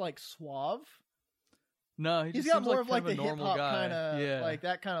this like suave. No, he He's just got seems more like of like kind the of a hip normal hop guy. kind of Yeah. like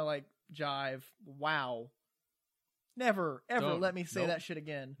that kind of like jive. Wow. Never ever Don't- let me say nope. that shit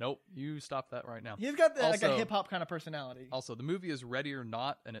again. Nope, you stop that right now. He's got like a Also- hip hop kind of personality. Also, the movie is Ready or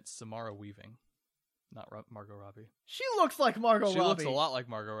Not, and it's Samara Weaving, not Margot Robbie. She looks like Margot She Robbie. looks a lot like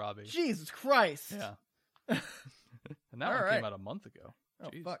Margot Robbie. Jesus Christ. Yeah. And that All one right. came out a month ago. Oh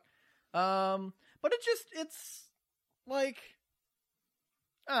Jeez. fuck. But it's like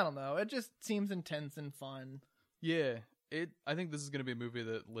I don't know. It just seems intense and fun. Yeah. I think this is going to be a movie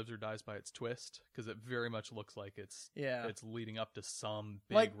that lives or dies by its twist, because it very much looks like it's Yeah. leading up to some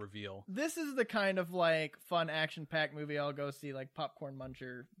big Like, reveal. This is the kind of like fun action packed movie I'll go see, like Popcorn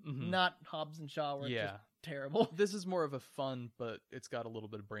Muncher, Mhm. not Hobbs and Shaw, where it's Yeah. just terrible. This is more of a fun, but it's got a little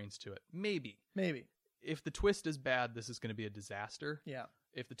bit of brains to it. Maybe. Maybe. If the twist is bad, this is going to be a disaster. Yeah.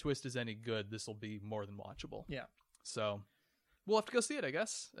 If the twist is any good, this will be more than watchable. Yeah. So we'll have to go see it, I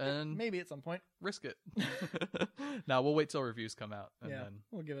guess, and Maybe at some point. risk it. Now we'll wait till reviews come out, and Yeah. then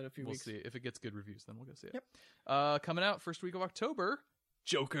We'll give it a few we'll weeks. see. If it gets good reviews, then we'll go see it. Yep. Coming out first week of October,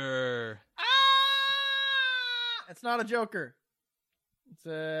 Joker. It's not a Joker. It's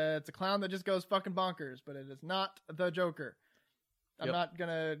a clown that just goes fucking bonkers, but it is not the Joker. I'm Yep.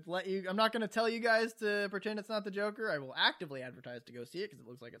 not gonna tell you guys to pretend it's not the Joker. I will actively advertise to go see it because it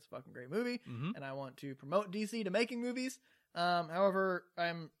looks like it's a fucking great movie, Mhm. and I want to promote DC to making movies. However,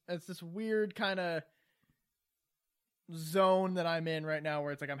 it's this weird kind of zone that I'm in right now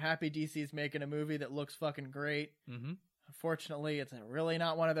where it's like I'm happy DC's making a movie that looks fucking great. Mm-hmm. Unfortunately, it's really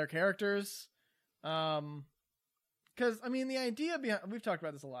not one of their characters. Because, I mean, the idea behind... We've talked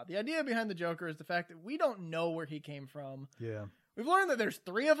about this a lot. The idea behind the Joker is the fact that we don't know where he came from. Yeah. We've learned that there's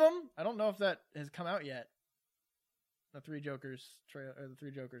 3 of them. I don't know if that has come out yet. The Three Jokers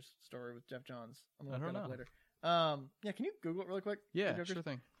story with Jeff Johns. I'm going to look that up later. Yeah, can you Google it really quick? Yeah, The Jokers? sure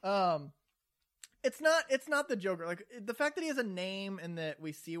thing. It's not the Joker. Like, the fact that he has a name and that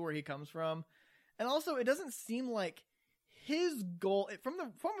we see where he comes from, and also it doesn't seem like his goal from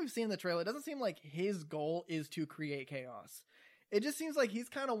what we've seen in the trailer. It doesn't seem like his goal is to create chaos. It just seems like he's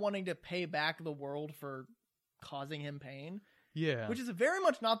kind of wanting to pay back the world for causing him pain, Yeah. which is very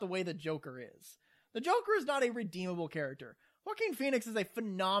much not the way the Joker is. The Joker is not a redeemable character. Joaquin Phoenix is a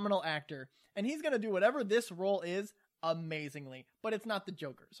phenomenal actor, and he's going to do whatever this role is amazingly, but it's not the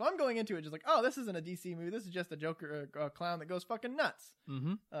Joker. So I'm going into it just like, oh, this isn't a DC movie. This is just a Joker, a clown that goes fucking nuts.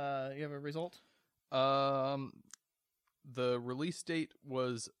 Mm-hmm. You have a result? The release date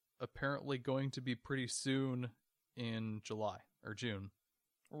was apparently going to be pretty soon in July or June.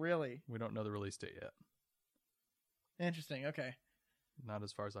 Really? We don't know the release date yet. Interesting. Okay. Not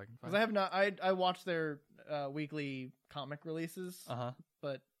as far as I can Because find. I have not. I watched their weekly comic releases, Uh-huh.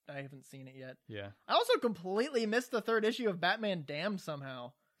 but I haven't seen it yet. Yeah. I also completely missed the 3rd issue of Batman Damned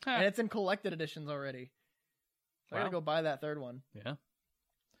somehow, and it's in collected editions already. So I gotta Wow. go buy that 3rd one. Yeah.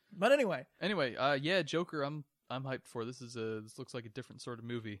 But anyway, Yeah, Joker, I'm hyped for. This looks like a different sort of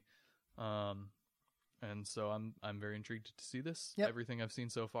movie. And so I'm very intrigued to see this. Yep. Everything I've seen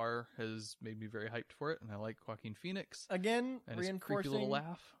so far has made me very hyped for it, and I like Joaquin Phoenix again, and his creepy reinforcing. little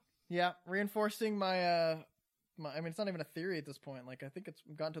laugh. Yeah, reinforcing my. I mean, it's not even a theory at this point. Like, I think it's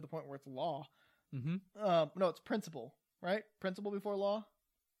gotten to the point where it's law. Mm-hmm. No, it's principle, right? Principle before law.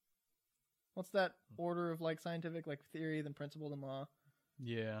 What's that order of like scientific, like theory, then principle, then law?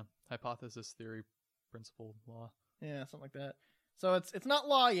 Yeah. Hypothesis, theory, principle, law. Yeah, something like that. So it's not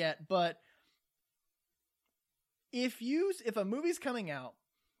law yet, but if a movie's coming out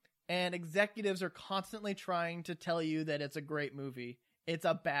and executives are constantly trying to tell you that it's a great movie, it's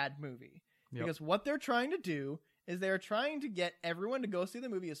a bad movie. Yep. Because what they're trying to do is they're trying to get everyone to go see the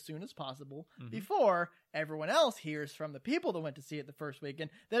movie as soon as possible before everyone else hears from the people that went to see it the first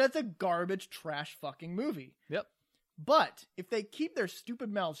weekend that it's a garbage, trash fucking movie. Yep. But if they keep their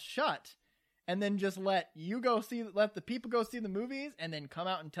stupid mouths shut and then just let the people go see the movies and then come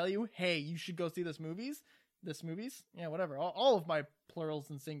out and tell you, hey, you should go see this movies. Yeah, whatever. All of my plurals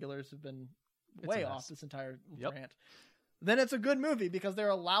and singulars have been way off this entire rant. Then it's a good movie because they're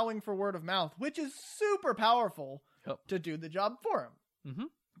allowing for word of mouth, which is super powerful to do the job for them. Mm-hmm.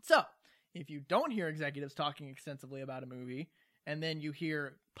 So if you don't hear executives talking extensively about a movie and then you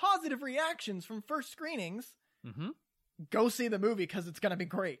hear positive reactions from first screenings, go see the movie because it's going to be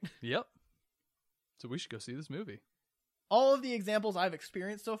great. Yep. So we should go see this movie. All of the examples I've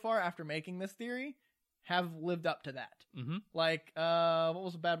experienced so far after making this theory have lived up to that. Mm-hmm. Like, what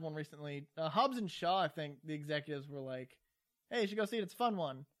was a bad one recently? Hobbs and Shaw, I think the executives were like, hey, you should go see it. It's a fun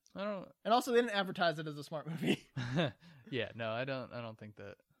one. I don't. And also, they didn't advertise it as a smart movie. Yeah, no, I don't think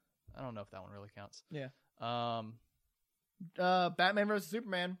that. I don't know if that one really counts. Yeah. Um, Batman vs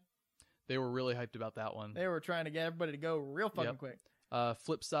Superman. They were really hyped about that one. They were trying to get everybody to go real fucking quick.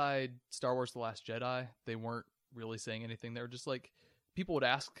 Flip side, Star Wars: The Last Jedi. They weren't really saying anything. They were just like, people would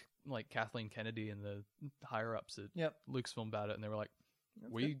ask like Kathleen Kennedy and the higher ups at Lucasfilm about it, and they were like,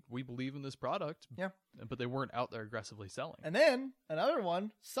 we believe in this product. Yeah. But they weren't out there aggressively selling. And then another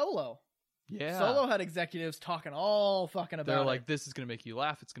one, Solo. Yeah. Solo had executives talking all fucking about it. They're like, this is going to make you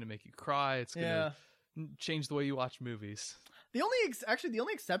laugh. It's going to make you cry. It's going to change the way you watch movies. The only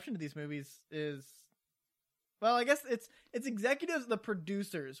exception to these movies is, well, I guess it's executives, the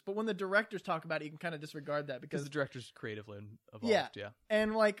producers, but when the directors talk about it, you can kind of disregard that because the directors creatively evolved. Yeah.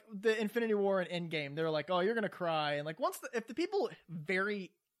 And like the Infinity War and Endgame, they're like, oh, you're gonna cry, and like if the people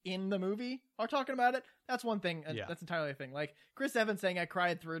very in the movie are talking about it, that's one thing. That's entirely a thing. Like Chris Evans saying I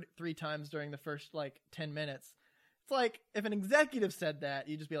cried three times during the first like 10 minutes. It's like if an executive said that,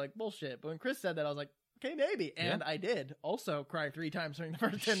 you'd just be like bullshit. But when Chris said that, I was like, okay, maybe. And I did also cry 3 times during the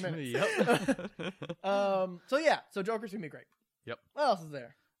first 10 minutes. So Joker's gonna be great. Yep. What else is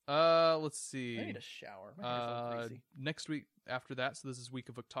there? Let's see. I need a shower. My hair's all greasy. Next week after that, so this is week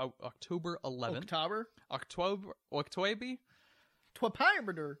of October 11th. October?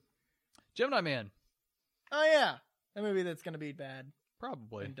 Twapiber. Gemini Man. Oh yeah. That movie that's gonna be bad.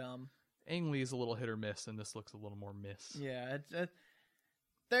 Probably. And dumb. Ang Lee is a little hit or miss, and this looks a little more miss. Yeah,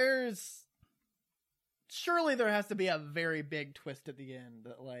 surely there has to be a very big twist at the end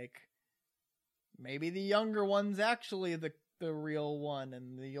that like maybe the younger one's actually the real one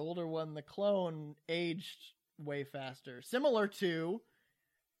and the older one, the clone, aged way faster. Similar to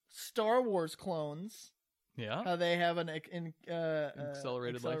Star Wars clones. Yeah. How they have an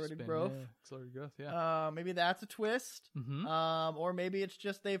accelerated growth. Yeah. Accelerated growth, yeah. Maybe that's a twist. Mm-hmm. Or maybe it's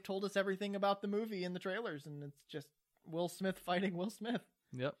just they've told us everything about the movie in the trailers and it's just Will Smith fighting Will Smith.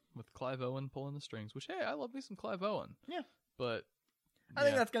 Yep, with Clive Owen pulling the strings, which, hey, I love me some Clive Owen. Yeah. But I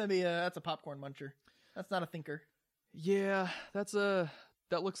think that's going to be that's a popcorn muncher. That's not a thinker. Yeah, that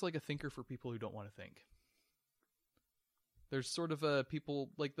looks like a thinker for people who don't want to think. There's sort of people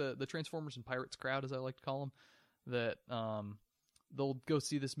like the Transformers and Pirates crowd, as I like to call them, that they'll go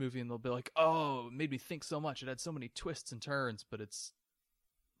see this movie and they'll be like, oh, it made me think so much. It had so many twists and turns, but it's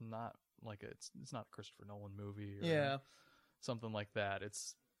not like it's not a Christopher Nolan movie or something like that.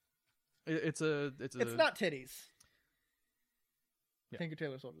 It's not titties. Yeah. Tinker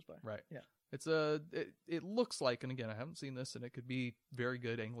Tailor Soldier Spy. Right. Yeah. It's it looks like, and again, I haven't seen this, and it could be very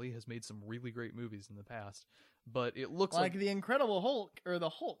good. Ang Lee has made some really great movies in the past, but it looks like The Incredible Hulk or The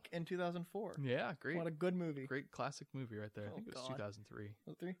Hulk in 2004. Yeah, great. What a good movie. Great classic movie right there. I think it was 2003.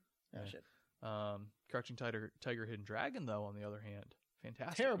 Was it 3? Oh, Yeah. shit. Crouching Tiger, Hidden Dragon, though, on the other hand,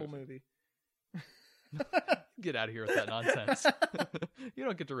 fantastic. Terrible movie. Get out of here with that nonsense. You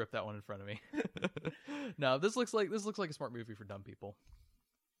don't get to rip that one in front of me. No, this looks like a smart movie for dumb people.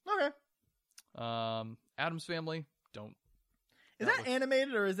 Okay. Addams Family, Is that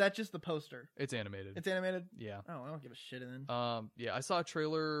animated or is that just the poster? It's animated. It's animated? Yeah. Oh, I don't give a shit then. Yeah, I saw a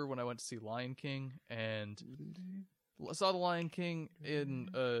trailer when I went to see Lion King, and I saw the Lion King in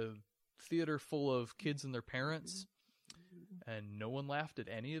a theater full of kids and their parents, and no one laughed at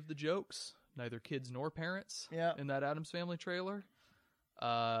any of the jokes, neither kids nor parents. Yeah. In that Addams Family trailer.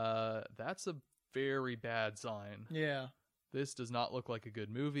 That's a very bad sign. Yeah. This does not look like a good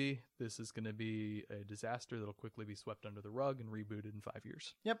movie. This is going to be a disaster that'll quickly be swept under the rug and rebooted in 5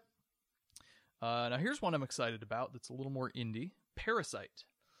 years. Yep. Now here's one I'm excited about that's a little more indie. Parasite.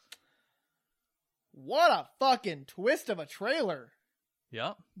 What a fucking twist of a trailer.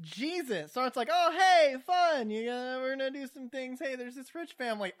 Yeah. Jesus. So it's like, oh, hey, fun. We're going to do some things. Hey, there's this rich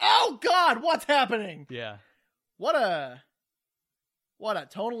family. Oh, God, what's happening? Yeah. What a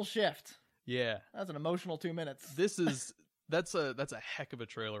tonal shift. Yeah. That's an emotional 2 minutes. That's a heck of a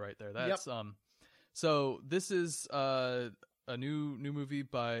trailer right there. That's so this is a new movie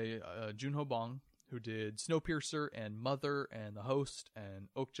by Joon-ho Bong, who did Snowpiercer and Mother and The Host and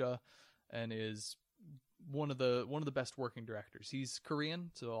Okja, and is one of the best working directors. He's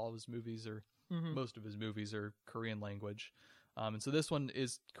Korean, so all of his movies are most of his movies are Korean language, and so this one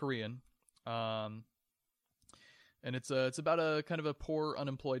is Korean, and it's about a kind of a poor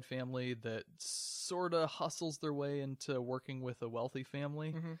unemployed family that sort of hustles their way into working with a wealthy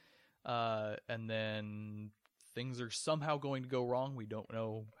family, and then things are somehow going to go wrong. We don't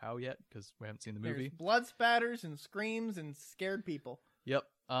know how yet because we haven't seen the movie. There's blood spatters and screams and scared people. Yep.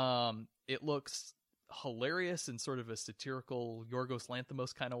 It looks hilarious in sort of a satirical Yorgos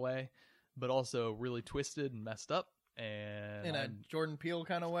Lanthimos kind of way, but also really twisted and messed up. And in a Jordan Peele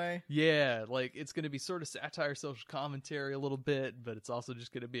kind of way. Yeah, like it's going to be sort of satire, social commentary a little bit, but it's also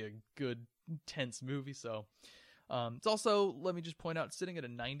just going to be a good, intense movie. So it's also, let me just point out, sitting at a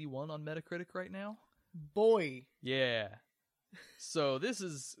 91 on Metacritic right now. Boy. Yeah. So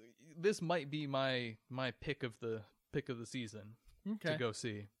this might be my pick of the season to go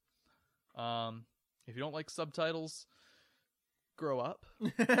see. If you don't like subtitles, grow up.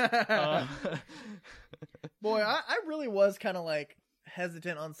 Boy, I really was kind of like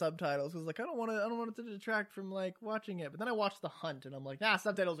hesitant on subtitles because like I don't want it to detract from like watching it. But then I watched The Hunt and I'm like,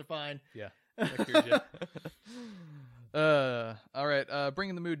 subtitles are fine. Yeah. That clears you. All right.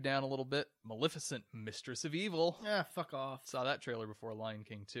 Bringing the mood down a little bit. Maleficent, Mistress of Evil. Yeah, fuck off. Saw that trailer before Lion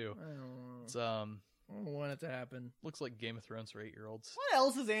King too. It's I don't want it to happen. Looks like Game of Thrones for 8-year-olds. What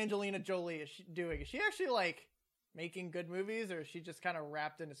else is Angelina Jolie doing? Is she actually like making good movies, or is she just kind of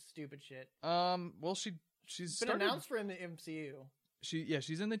wrapped into stupid shit? Well, she's been announced for in the MCU.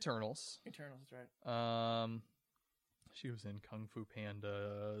 She's in the Eternals. Eternals, that's right. She was in Kung Fu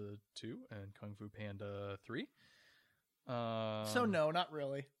Panda 2 and Kung Fu Panda 3. So no, not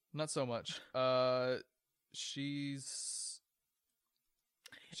really. Not so much. Is she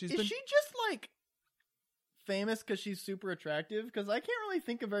just like famous because she's super attractive? Because I can't really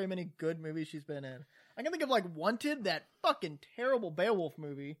think of very many good movies she's been in. I can think of like Wanted, that fucking terrible Beowulf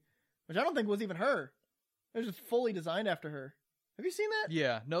movie, which I don't think was even her. It was just fully designed after her. Have you seen that?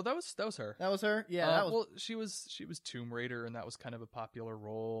 Yeah, no, that was her. That was her. Yeah, that was. Well, she was Tomb Raider, and that was kind of a popular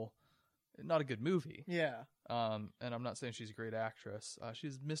role. Not a good movie. Yeah. And I'm not saying she's a great actress.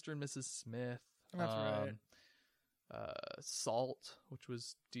 She's Mr. and Mrs. Smith. That's right. Salt, which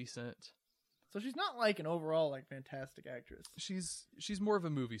was decent. So she's not like an overall like fantastic actress. She's more of a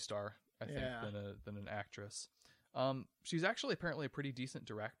movie star, I think, Yeah. than an actress. She's actually apparently a pretty decent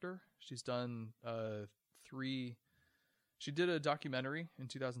director. She's done 3. She did a documentary in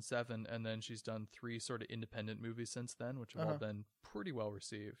 2007, and then she's done 3 sort of independent movies since then, which have all been pretty well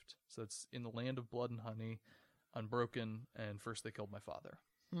received. So it's In the Land of Blood and Honey, Unbroken, and First They Killed My Father.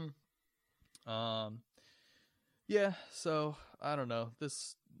 Yeah, so I don't know.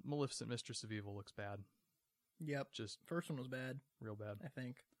 This Maleficent, Mistress of Evil looks bad. Yep. Just first one was bad. real bad. I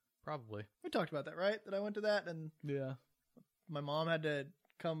think. Probably. We talked about that, right? That I went to that and Yeah. my mom had to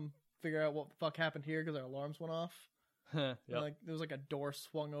come figure out what the fuck happened here because our alarms went off. Yep. Like there was like a door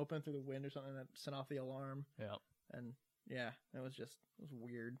swung open through the wind or something that sent off the alarm. Yeah. And yeah, it was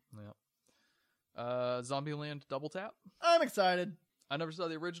weird. Yeah. Zombieland Double Tap. I'm excited. I never saw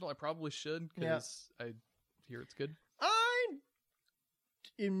the original. I probably should because I hear it's good. I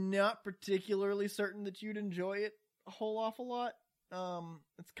am not particularly certain that you'd enjoy it a whole awful lot.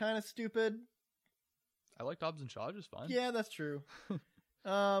 It's kind of stupid. I liked Hobbs and Shaw just fine. Yeah, that's true.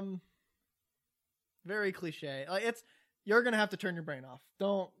 Very cliche. Like you're gonna have to turn your brain off.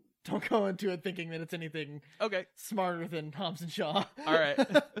 Don't go into it thinking that it's anything Okay. smarter than Hobbs and Shaw. All right.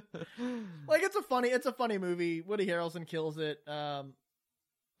 Like it's a funny movie. Woody Harrelson kills it.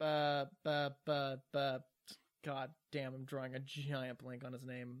 God damn, I'm drawing a giant blank on his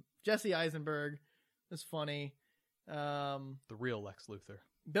name. Jesse Eisenberg is funny. The real Lex Luthor.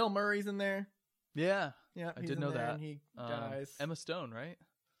 Bill Murray's in there. Yeah. Yeah, I did know that. And he dies. Emma Stone, right?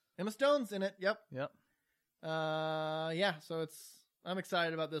 Emma Stone's in it. Yep. Yep. Yeah. So I'm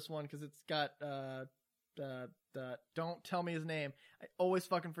excited about this one because it's got don't tell me his name. I always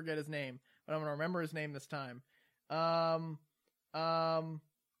fucking forget his name, but I'm gonna remember his name this time.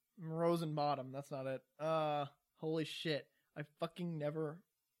 Rosenbottom. That's not it. Holy shit! I fucking never.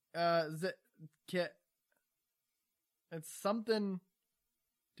 It's something.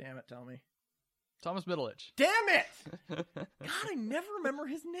 Damn it! Tell me. Thomas Middleditch. Damn it! God, I never remember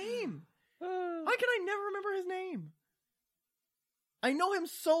his name. Why can I never remember his name? I know him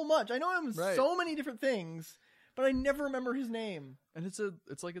so much. I know him in so many different things, but I never remember his name. And it's a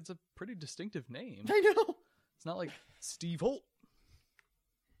pretty distinctive name. I know. It's not like Steve Holt.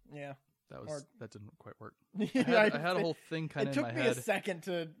 Yeah. That didn't quite work. Yeah, I had a whole thing kind of in my head. It took me a second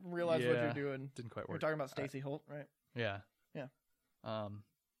to realize what you're doing. Didn't quite work. We're talking about Stacey Holt, right? Yeah. Yeah.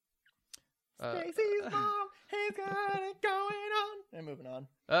 Stacey's mom, he's got it going on. And moving on.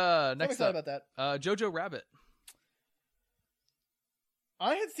 Next I'm up, about that. Jojo Rabbit.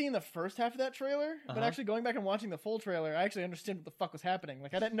 I had seen the first half of that trailer, but actually going back and watching the full trailer, I actually understood what the fuck was happening.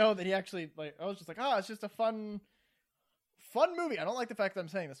 Like, I didn't know that he actually, like, I was just like, it's just a fun movie. I don't like the fact that I'm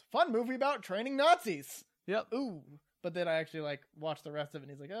saying this. Fun movie about training Nazis. Yep. Ooh. But then I actually, like, watched the rest of it,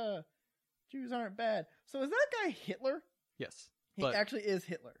 and he's like, Jews aren't bad. So is that guy Hitler? Yes. He actually is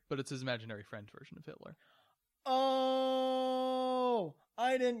Hitler. But it's his imaginary friend version of Hitler. Oh,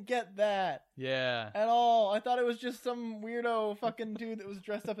 I didn't get that. Yeah. At all. I thought it was just some weirdo fucking dude that was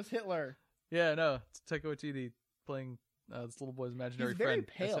dressed up as Hitler. Yeah, no. It's Taika Waititi playing this little boy's imaginary friend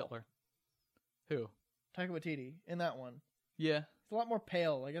as Hitler. Who? Taika Waititi in that one. Yeah. He's a lot more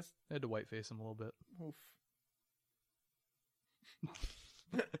pale, I guess. I had to whiteface him a little bit. Oof.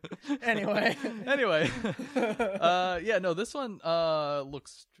 Anyway. Yeah, no, this one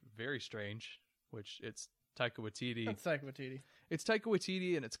looks very strange, which it's Taika Waititi. That's Taika Waititi. It's Taika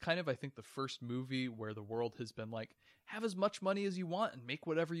Waititi, and it's kind of, I think, the first movie where the world has been like, have as much money as you want and make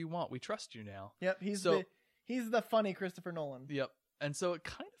whatever you want. We trust you now. Yep, he's the funny Christopher Nolan. Yep. And so it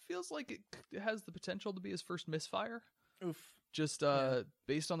kind of feels like it has the potential to be his first misfire. Oof. Just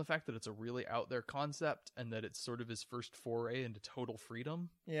based on the fact that it's a really out there concept and that it's sort of his first foray into total freedom.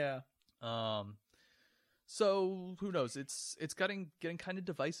 Yeah. So who knows? It's getting kind of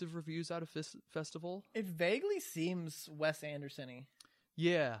divisive reviews out of festival. It vaguely seems Wes Anderson-y.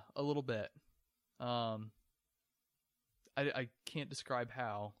 Yeah, a little bit. I can't describe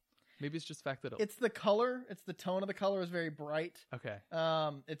how. Maybe it's just the fact that it's the color. It's the tone of the color is very bright. Okay.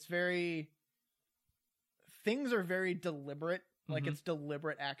 It's very. Things are very deliberate. Like it's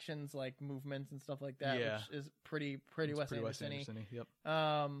deliberate actions, like movements and stuff like that, which is pretty Wes Anderson-y. Yep.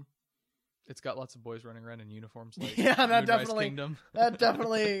 It's got lots of boys running around in uniforms. Like that Kingdom.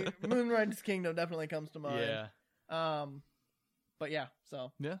 Moonrise Kingdom definitely comes to mind. Yeah. But yeah,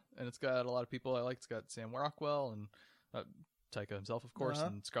 so yeah, and it's got a lot of people I like. It's got Sam Rockwell and Taika himself, of course,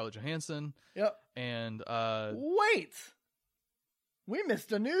 and Scarlett Johansson. Yep. And wait, we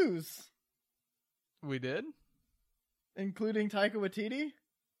missed a news. We did? Including Taika Waititi?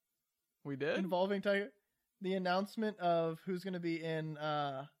 We did? Involving Taika. The announcement of who's going to be in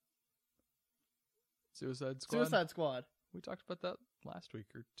Suicide Squad? Suicide Squad. We talked about that last week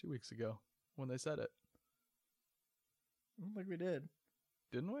or 2 weeks ago when they said it. I don't think we did.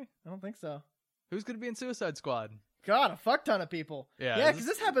 Didn't we? I don't think so. Who's going to be in Suicide Squad? God, a fuck ton of people. Yeah, because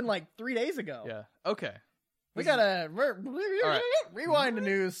this happened like 3 days ago. Yeah. Okay. We gotta rewind the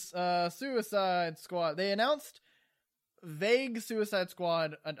news. Suicide Squad. They announced vague Suicide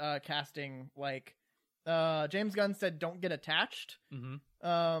Squad casting. Like James Gunn said, don't get attached.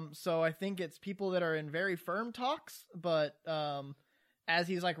 Mm-hmm. So I think it's people that are in very firm talks, but as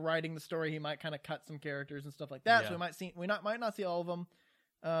he's like writing the story, he might kind of cut some characters and stuff like that. Yeah. So we might not see all of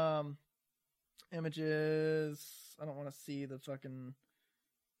them. Images. I don't want to see the fucking.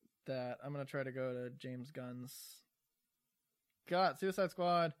 That I'm gonna try to go to James Gunn's. God, Suicide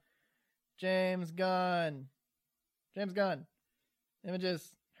Squad. James Gunn.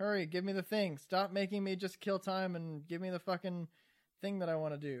 Images. Hurry, give me the thing. Stop making me just kill time and give me the fucking thing that I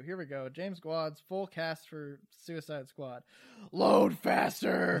want to do. Here we go. James Squad's full cast for Suicide Squad. Load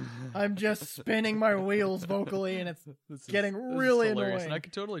faster. I'm just spinning my wheels vocally, and it's getting really annoying. And I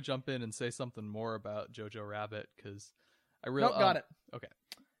could totally jump in and say something more about Jojo Rabbit because I really got it. Okay.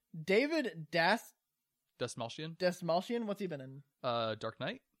 David Dastmalchian. What's he been in? Dark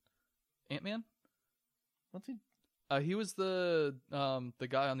Knight, Ant-Man. What's he? He was the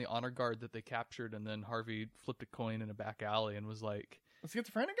guy on the honor guard that they captured, and then Harvey flipped a coin in a back alley and was like, "The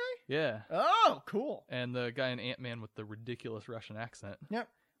schizophrenic guy." Yeah. Oh, cool. And the guy in Ant-Man with the ridiculous Russian accent. Yep.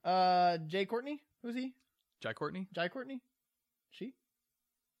 Jai Courtney. Who's he? Jai Courtney. She.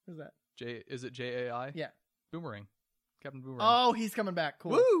 Who's that? Is it Jai? Yeah. Boomerang. Captain Boomerang. Oh, he's coming back.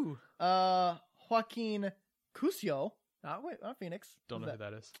 Cool. Woo! Joaquin Cusio. Not Phoenix. Don't know who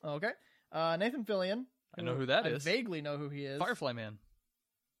that is. Okay. Nathan Fillion. I know who that is. I vaguely know who he is. Firefly Man.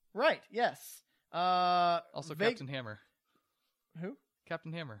 Right. Yes. Also Captain Hammer. Who?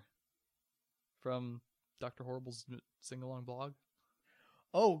 Captain Hammer. From Dr. Horrible's sing-along blog.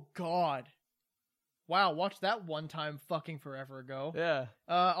 Oh, God. wow, watched that one time fucking forever ago. Yeah.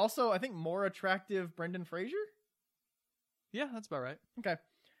 Also, I think more attractive Brendan Fraser. Yeah, that's about right. Okay.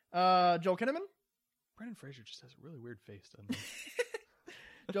 Joel Kinnaman. Brendan Fraser just has a really weird face, doesn't he?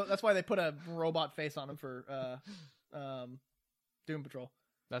 That's why they put a robot face on him for Doom Patrol.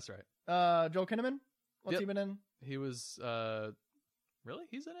 That's right. Joel Kinnaman. What's he been in? He was really?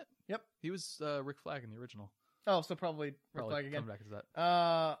 He's in it? Yep. He was Rick Flag in the original. Oh, so probably Rick Flag again. Coming back as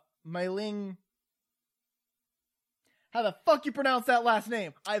that. Mei Ling. How the fuck you pronounce that last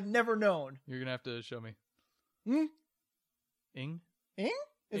name? I've never known. You're gonna have to show me. Ing? Ing? Is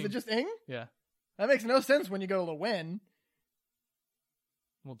Ing. it just Ing? Yeah. That makes no sense when you go to Win.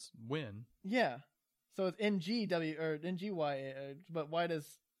 Well, it's Win. Yeah. So it's NGW or NGY, but why does?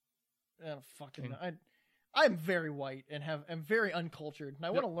 I don't fucking know. I'm very white and am very uncultured, and I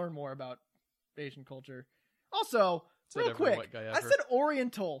want to learn more about Asian culture. Also, real quick, I said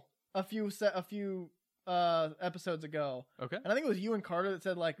Oriental a few episodes ago. Okay. And I think it was you and Carter that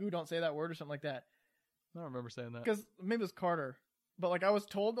said like, "Ooh, don't say that word" or something like that. I don't remember saying that. Because maybe it was Carter, but like I was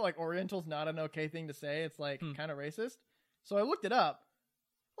told that like Oriental's not an okay thing to say. It's like kind of racist. So I looked it up.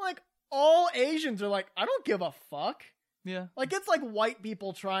 Like all Asians are like, I don't give a fuck. Yeah. Like it's like white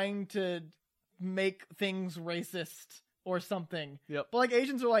people trying to make things racist or something. Yep. But like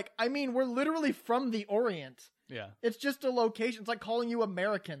Asians are like, I mean, we're literally from the Orient. Yeah. It's just a location. It's like calling you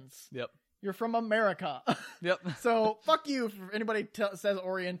Americans. Yep. You're from America. Yep. So fuck you if anybody says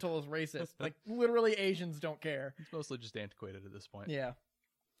Oriental is racist. Like literally Asians don't care. It's mostly just antiquated at this point. Yeah.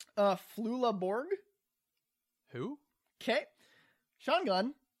 Flula Borg. Who? Okay. Sean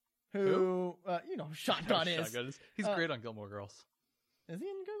Gunn. Who? You know who Sean Gunn is. Sean Gunn is. He's great on Gilmore Girls. Is he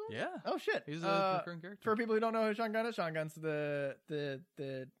in Gilmore? Yeah. Oh shit. He's a recurring character. For people who don't know who Sean Gunn is, Sean Gunn's the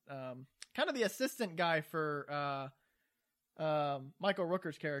kind of the assistant guy for Michael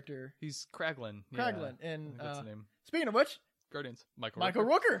Rooker's character. He's Kraglin. Kraglin. Yeah, And that's the name. Speaking of which, Guardians. Michael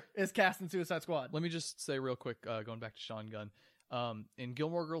Rooker is cast in Suicide Squad. Let me just say real quick, going back to Sean Gunn. In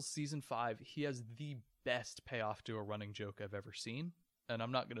Gilmore Girls season 5, he has the best payoff to a running joke I've ever seen. And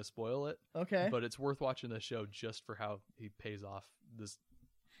I'm not going to spoil it. Okay. But it's worth watching this show just for how he pays off this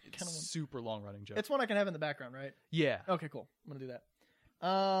super long running joke. It's one I can have in the background, right? Yeah. Okay, cool. I'm going to do that.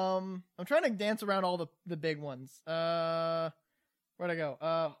 I'm trying to dance around all the big ones. Where'd I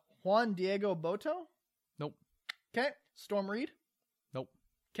go? Juan Diego Boto? Nope. Okay. Storm Reed? Nope.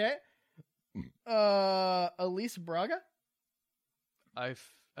 Okay. Elise Braga? I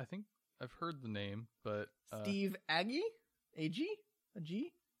think I've heard the name, but Steve Agee? A-G? A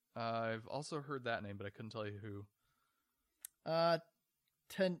G? I've also heard that name, but I couldn't tell you who.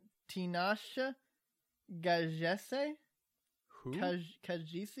 Tinashe Gajese? Who?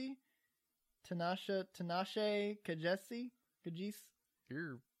 Kajisi? Tinashe Kajesi? Kajis?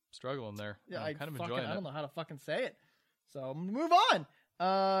 You're struggling there. Yeah, I'm kind of enjoying it. I don't know how to fucking say it. So I'm gonna move on.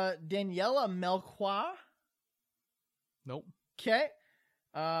 Daniela Melchior? Nope. Okay.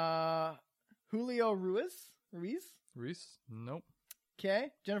 Julio Ruiz? Reese? Nope.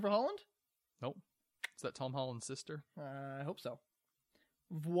 Okay. Jennifer Holland? Nope. Is that Tom Holland's sister? I hope so.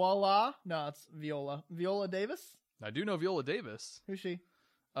 Voila. No, it's Viola. Viola Davis? I do know Viola Davis. Who's she?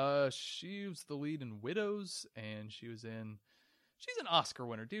 She was the lead in Widows, and she's an Oscar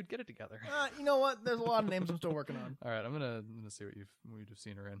winner, dude. Get it together. You know what? There's a lot of names I'm still working on. All right, I'm gonna see what you've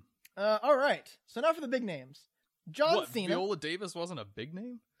seen her in. All right. So now for the big names. John Cena. Viola Davis wasn't a big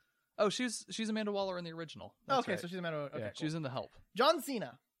name? Oh, she's Amanda Waller in the original. That's okay, right. so she's Amanda. Okay, yeah, cool. she's in The Help. John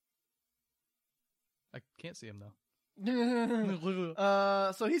Cena. I can't see him though.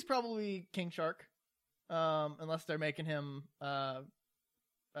 So he's probably King Shark, unless they're making him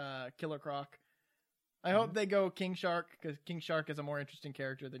Killer Croc. I hope they go King Shark because King Shark is a more interesting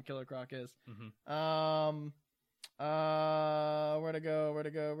character than Killer Croc is. Mm-hmm. Where to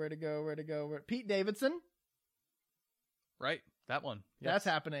go? Pete Davidson. Right, that one. Yes. That's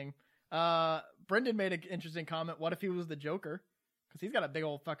happening. Brendan made an interesting comment. What if he was the Joker? Because he's got a big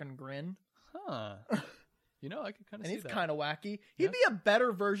old fucking grin. Huh. You know, I could kind of see that. And he's kind of wacky. He'd be a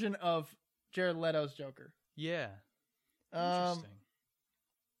better version of Jared Leto's Joker. Yeah. Interesting.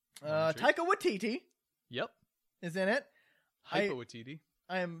 Taika Waititi. Yep. Is in it. Hypo Waititi.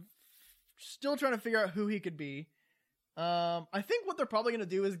 I am still trying to figure out who he could be. I think what they're probably going to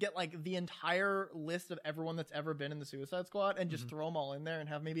do is get like the entire list of everyone that's ever been in the Suicide Squad and just throw them all in there and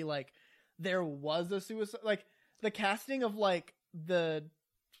have maybe like there was a suicide, like the casting of like the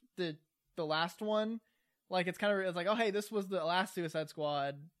last one. Like it's like, oh, hey, this was the last Suicide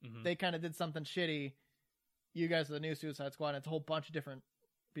Squad. Mm-hmm. They kind of did something shitty. You guys are the new Suicide Squad. And it's a whole bunch of different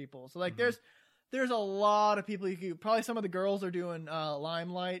people. So like There's a lot of people you could, probably some of the girls are doing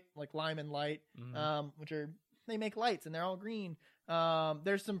Limelight, like Lime and Light, which are, they make lights and they're all green.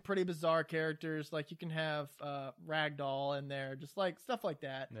 There's some pretty bizarre characters, like you can have Ragdoll in there, just like stuff like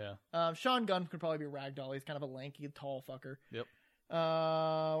that. Yeah. Sean Gunn could probably be Ragdoll. He's kind of a lanky, tall fucker. Yep.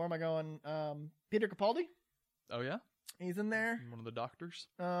 Where am I going? Peter Capaldi. Oh yeah, He's in there. one of the doctors.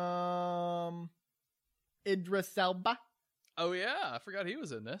 Idris Elba. Oh yeah, I forgot he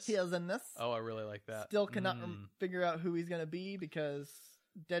was in this. He is in this. Oh, I really like that. Still cannot figure out who he's going to be because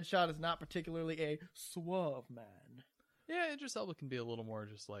Deadshot is not particularly a suave man. Yeah, Idris Elba can be a little more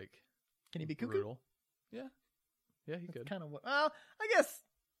just like. Can he be cuckoo? brutal? Yeah, he could. Kind of. Well, I guess.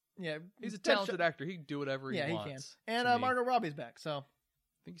 Yeah, He's a talented actor. He can do whatever he wants. Yeah, he can. And Margot Robbie's back, so.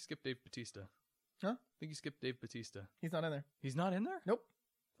 I think you skipped Dave Bautista. Huh? I think you skipped Dave Bautista. He's not in there. He's not in there? Nope.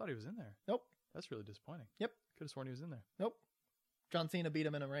 Thought he was in there. Nope. That's really disappointing. Yep. Could have sworn he was in there. Nope. John Cena beat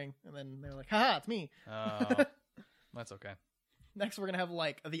him in a ring, and then they're like, haha, it's me. Oh, that's okay. Next, we're going to have,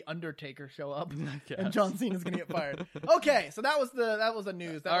 like, The Undertaker show up, I guess. and John Cena's going to get fired. Okay, so that was the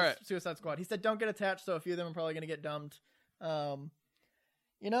news. That was Suicide Squad. He said don't get attached, so a few of them are probably going to get dumped.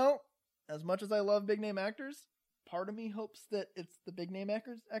 You know, as much as I love big-name actors, part of me hopes that it's the big-name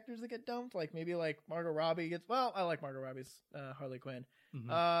actors that get dumped. Like, maybe, like, Margot Robbie gets... Well, I like Margot Robbie's Harley Quinn.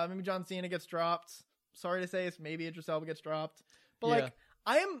 Mm-hmm. Maybe John Cena gets dropped. Sorry to say, it's maybe Idris Elba gets dropped. But, like,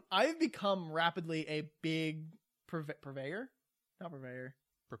 I've become rapidly a big purveyor? Not purveyor.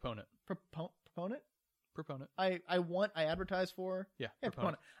 Proponent. Proponent? I advertise for. Yeah,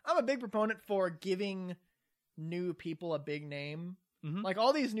 proponent. I'm a big proponent for giving new people a big name. Mm-hmm. Like,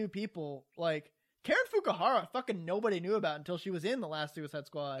 all these new people, like, Karen Fukuhara, fucking nobody knew about until she was in the last Suicide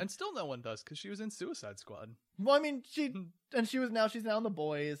Squad. And still no one does, because she was in Suicide Squad. Well, I mean, she's now in The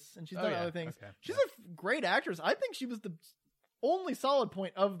Boys, and she's done other things. Okay. She's a great actress. I think she was the only solid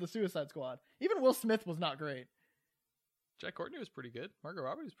point of the Suicide Squad. Even Will Smith was not great. Jack Courtney was pretty good. Margot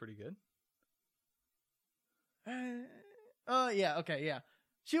Robbie was pretty good. Yeah, okay, yeah.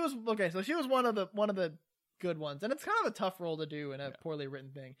 She was so she was one of the good ones, and it's kind of a tough role to do in a poorly written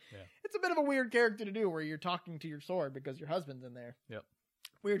thing. Yeah. It's a bit of a weird character to do where you're talking to your sword because your husband's in there. Yep.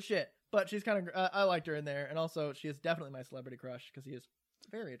 Weird shit, but she's kind of I liked her in there, and also she is definitely my celebrity crush because he is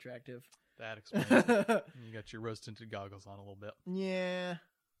very attractive. That explains it. You got your rose-tinted goggles on a little bit. Yeah.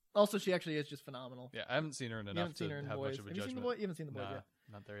 Also, she actually is just phenomenal. Yeah, I haven't seen her in enough to have much of a judgment. You haven't seen The Boys yet?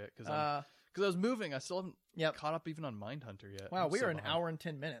 Not there yet, because I was moving. I still haven't caught up even on Mindhunter yet. Wow, we are an hour and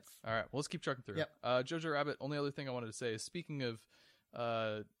 10 minutes. All right, well, let's keep trucking through. Yep. Jojo Rabbit, only other thing I wanted to say is, speaking of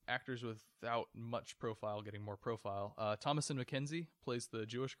actors without much profile getting more profile, Thomasin McKenzie plays the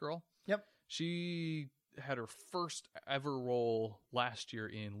Jewish girl. Yep. She had her first ever role last year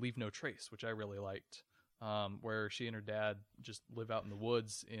in Leave No Trace, which I really liked, where she and her dad just live out in the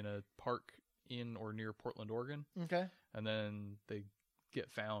woods in a park in or near Portland, Oregon. Okay. And then they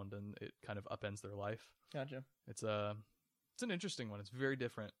get found, and it kind of upends their life. Gotcha. It's an interesting one. It's very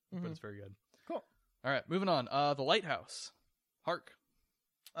different, but it's very good. Cool. All right, moving on. The Lighthouse. Hark.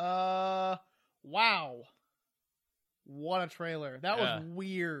 Wow. What a trailer. That was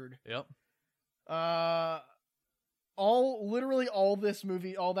weird. Yep. Literally all this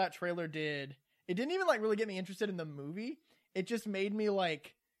movie, all that trailer did, it didn't even like really get me interested in the movie. It just made me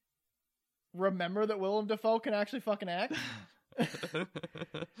like remember that Willem Dafoe can actually fucking act.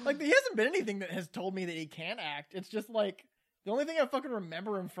 Like, there hasn't been anything that has told me that he can't act. It's just like the only thing I fucking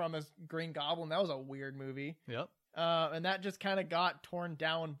remember him from is Green Goblin. That was a weird movie. Yep. And that just kind of got torn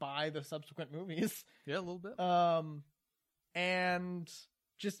down by the subsequent movies. Yeah, a little bit. And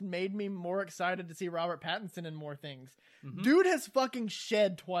just made me more excited to see Robert Pattinson in more things. Mm-hmm. Dude has fucking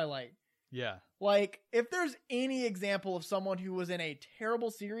shed Twilight. Yeah. Like, if there's any example of someone who was in a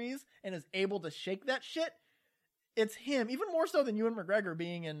terrible series and is able to shake that shit, it's him. Even more so than Ewan McGregor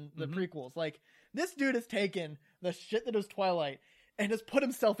being in the prequels. Like, this dude has taken the shit that is Twilight and has put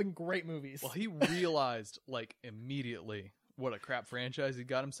himself in great movies. Well, he realized, like, immediately what a crap franchise he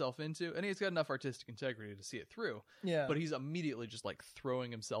got himself into, and he's got enough artistic integrity to see it through. Yeah. But he's immediately just, like, throwing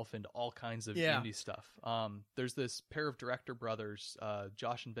himself into all kinds of indie stuff. There's this pair of director brothers,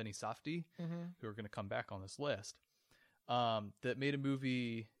 Josh and Benny Safdie, who are going to come back on this list, that made a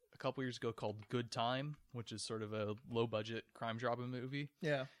movie a couple years ago called Good Time, which is sort of a low-budget crime drama movie.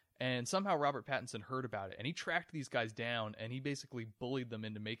 Yeah. And somehow Robert Pattinson heard about it, and he tracked these guys down, and he basically bullied them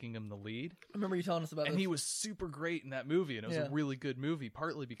into making him the lead. I remember you telling us about and this. He was super great in that movie, and it was a really good movie,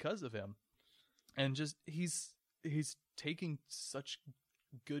 partly because of him. And just, he's taking such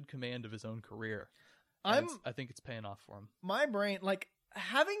good command of his own career. I think it's paying off for him. My brain, like,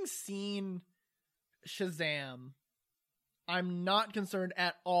 having seen Shazam, I'm not concerned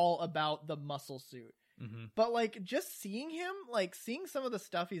at all about the muscle suit. Mm-hmm. But, like, just seeing him, like, seeing some of the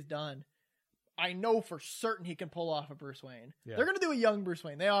stuff he's done, I know for certain he can pull off a Bruce Wayne. Yeah. They're going to do a young Bruce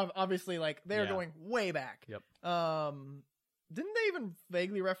Wayne. They obviously, like, they're Yeah. going way back. Yep. Didn't they even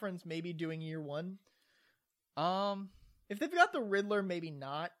vaguely reference maybe doing year one? Um, If they've got the Riddler, maybe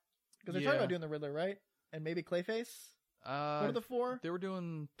not. Because they're talking Yeah. about doing the Riddler, right? And maybe Clayface? What are the four? they were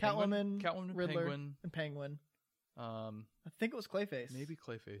doing Catwoman, Catwoman, Riddler, Penguin. and Penguin. I I think it was Clayface. maybe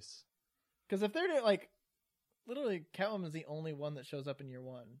Clayface. Because if they're doing, like, literally, Catwoman is the only one that shows up in year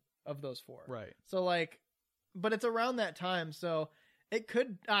one of those four. Right. So, like, but it's around that time, so it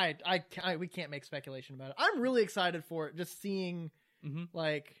could. We can't make speculation about it. I'm really excited for it. Just seeing, Mm-hmm.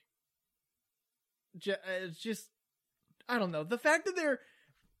 like, it's just, I don't know, the fact that they're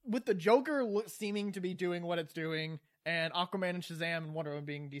with the Joker seeming to be doing what it's doing, and Aquaman and Shazam and Wonder Woman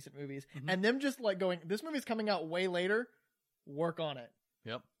being decent movies, Mhm. and them just like going, this movie's coming out way later. Work on it.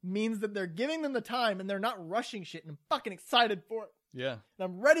 Yep. Means that they're giving them the time and they're not rushing shit, and I'm fucking excited for it. Yeah. And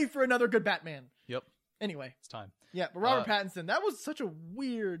I'm ready for another good Batman. Yep. Anyway, It's time. yeah, but Robert Pattinson, that was such a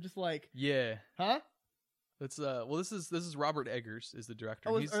weird, just like, Yeah. huh? That's well, this is Robert Eggers is the director.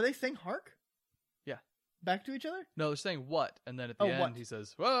 Oh, He's, are they saying hark? Yeah. Back to each other? no, they're saying what, and then at the Oh, end what? he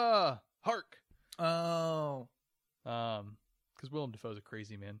says, "Wah, hark." Oh. Because Willem Dafoe's a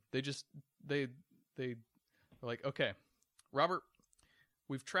crazy man. They're like, okay, Robert,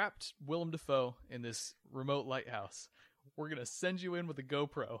 we've trapped Willem Dafoe in this remote lighthouse. We're gonna send you in with a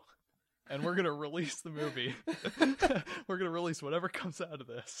GoPro, and we're gonna release the movie. We're gonna release whatever comes out of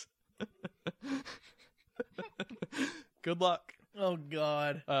this. Good luck. Oh,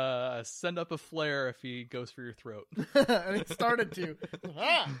 God. Send up a flare if he goes for your throat. And it started to.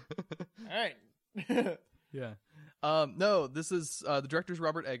 Ah! All right. Yeah. No, this is the director's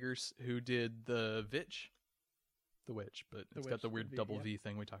Robert Eggers, who did The Witch, but it's got Witch, the weird the V, double yeah. V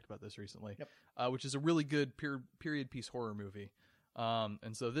thing. We talked about this recently, Yep. which is a really good period piece horror movie.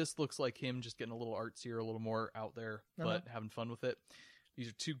 And so this looks like him just getting a little artsier, a little more out there, but having fun with it. These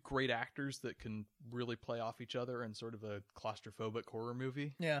are two great actors that can really play off each other in sort of a claustrophobic horror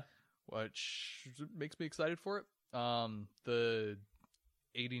movie, Yeah. which makes me excited for it. The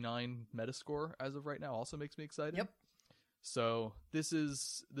 89 Metascore as of right now also makes me excited. Yep. So this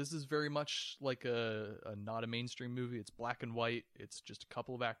is very much like a not a mainstream movie. It's black and white. It's just a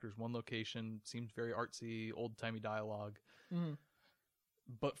couple of actors, one location. Seems very artsy, old timey dialogue. Mhm.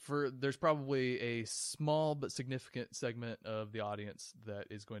 But there's probably a small but significant segment of the audience that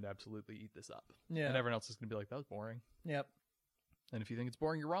is going to absolutely eat this up. Yeah. And everyone else is going to be like, that was boring. Yep. And if you think it's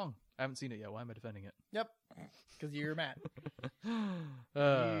boring, you're wrong. I haven't seen it yet. Why am I defending it? Yep. Because you're Matt.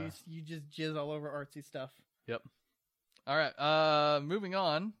 Uh, You just jizz all over artsy stuff. Yep. All right. Moving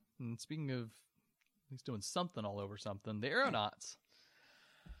on. And speaking of, he's doing something all over something. The Aeronauts.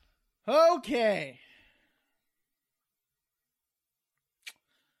 Okay.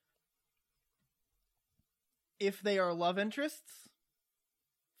 If they are love interests,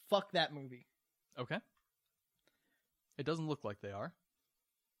 fuck that movie. Okay. It doesn't look like they are.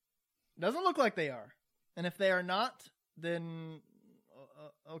 Doesn't look like they are. And if they are not, then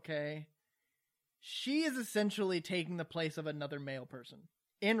okay. She is essentially taking the place of another male person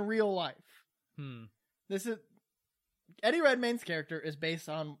in real life. This is Eddie Redmayne's character is based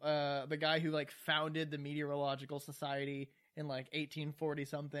on the guy who like founded the Meteorological Society in like 1840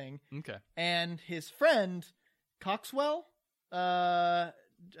 something, Okay. and his friend Coxwell,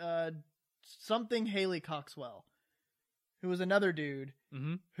 something Haley Coxwell, who was another dude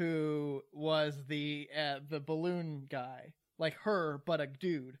Mm-hmm. who was the balloon guy, like her, but a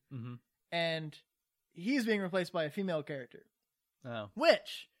dude, Mm-hmm. and he's being replaced by a female character. Oh.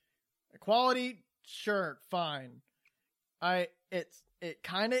 Which equality, sure, fine. It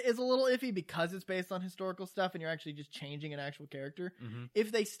kind of is a little iffy because it's based on historical stuff, and you're actually just changing an actual character. Mm-hmm.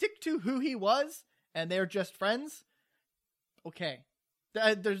 If they stick to who he was and they're just friends, okay.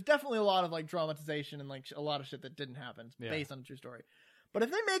 There's definitely a lot of like dramatization and like a lot of shit that didn't happen based on a true story. But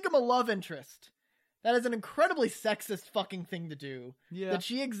if they make him a love interest, that is an incredibly sexist fucking thing to do. Yeah. That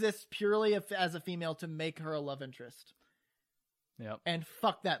she exists purely as a female to make her a love interest. Yep. And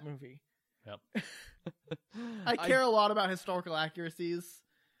fuck that movie. Yep. I care a lot about historical accuracies,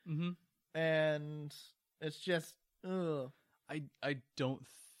 Mm-hmm. and it's just, ugh. I don't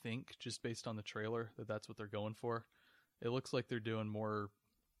think, just based on the trailer, that that's what they're going for. It looks like they're doing more,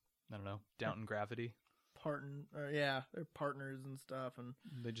 I don't know, Downton Gravity. They're partners and stuff, and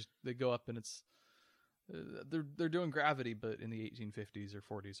They go up and it's they're doing Gravity, but in the 1850s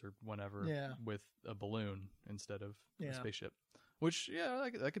or 40s or whenever, with a balloon instead of a spaceship. Which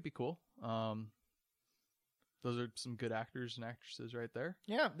that could be cool. those are some good actors and actresses right there.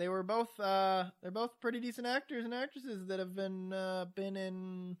 Yeah, they were both. They're both pretty decent actors and actresses that have been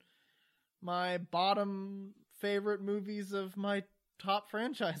in my bottom favorite movies of my top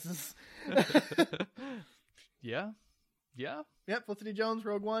franchises. Yeah. Yep, Felicity Jones,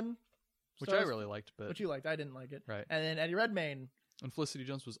 Rogue One, Which I really liked, but which you liked. I didn't like it. right. And then Eddie Redmayne. And Felicity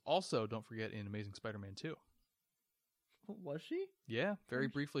Jones was also, don't forget, in Amazing Spider-Man 2. Was she? Yeah, very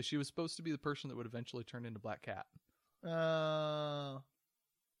briefly. She was supposed to be the person that would eventually turn into Black Cat. Oh,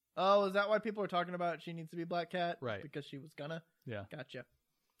 is that why people are talking about she needs to be Black Cat? Right. Because she was gonna? Yeah. Gotcha.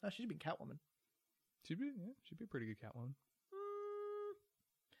 Oh, she should be Catwoman. She'd be a pretty good Catwoman.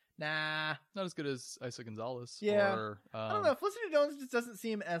 Nah. Not as good as Isa Gonzalez. Yeah. Or, I don't know. Felicity Jones just doesn't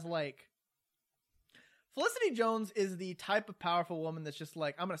seem as like... Felicity Jones is the type of powerful woman that's just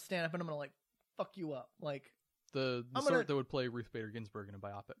like, I'm going to stand up and I'm going to like, fuck you up. Like... The sort that would play Ruth Bader Ginsburg in a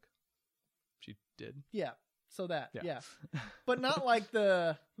biopic. She did. Yeah. So that. Yeah. Yeah. But not like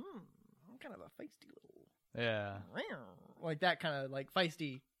the... I'm kind of a feisty little... Yeah. Like that kind of like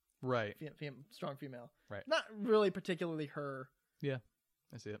feisty... Right. Strong female. Right. Not really particularly her. Yeah.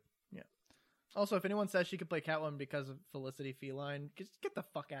 I see it. Yeah. Also, if anyone says she could play Catwoman because of Felicity Feline, just get the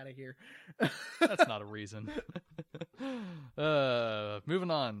fuck out of here. That's not a reason. Moving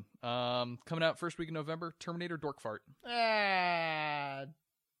on. Coming out first week in November, Terminator Dorkfart. I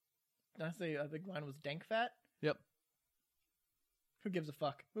think mine was Dankfat. Yep. Who gives a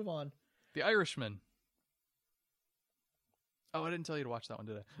fuck? Move on. The Irishman. Oh, I didn't tell you to watch that one,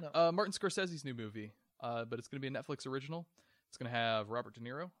 did I? No. Martin Scorsese's new movie, but it's going to be a Netflix original. It's going to have Robert De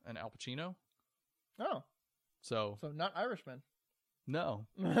Niro and Al Pacino. Oh. So not Irishman. No.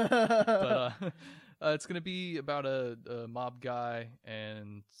 But it's going to be about a mob guy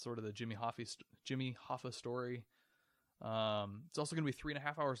and sort of the Jimmy Hoffa story. It's also going to be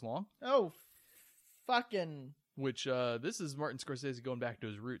 3.5 hours long. Oh, fucking. Which, this is Martin Scorsese going back to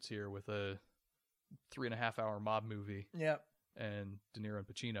his roots here with a 3.5 hour mob movie. Yep. And De Niro and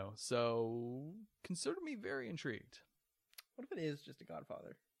Pacino. So consider me very intrigued. What if it is just a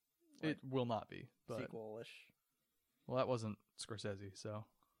Godfather? It will not be. But, sequel-ish. Well, that wasn't Scorsese, so.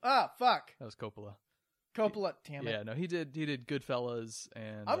 Ah, fuck. That was Coppola. Damn it. Yeah, no, he did Goodfellas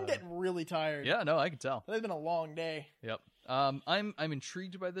and I'm getting really tired. Yeah, no, I can tell. It's been a long day. Yep. I'm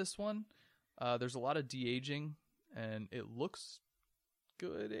intrigued by this one. There's a lot of de-aging and it looks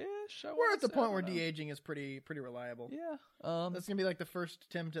good-ish. We're at the point where de-aging is pretty reliable. Yeah. That's going to be like the first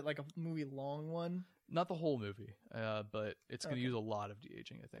attempt at like a movie long one. Not the whole movie, but it's going to use a lot of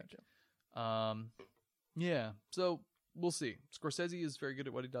de-aging, I think. Gotcha. Yeah, so we'll see. Scorsese is very good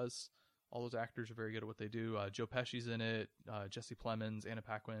at what he does. All those actors are very good at what they do. Joe Pesci's in it, Jesse Plemons, Anna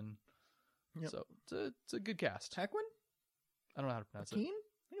Paquin. Yep. So it's a good cast. Paquin? I don't know how to pronounce Paquin? it.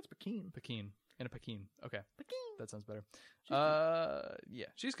 I think it's Paquin. Paquin. Anna Paquin. Okay. Paquin. That sounds better. She's yeah,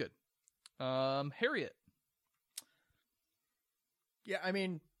 she's good. Harriet. Yeah, I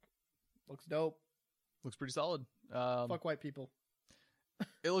mean, looks dope. Looks pretty solid. Fuck white people.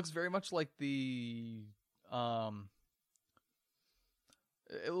 It looks very much like the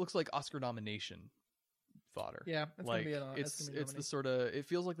it looks like Oscar nomination fodder. Yeah, it's like gonna be it's the sort of, it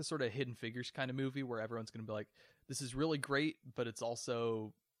feels like the sort of Hidden Figures kind of movie where everyone's gonna be like, this is really great, but it's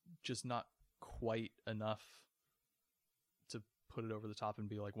also just not quite enough to put it over the top and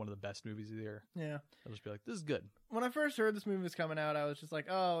be like one of the best movies of the year. Yeah, I'll just be like, this is good. When I first heard this movie was coming out, I was just like,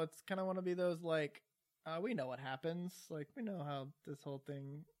 oh, it's kind of want to be those like, we know what happens, like we know how this whole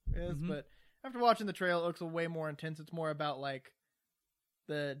thing is. Mm-hmm. But after watching the trailer, it looks way more intense. It's more about like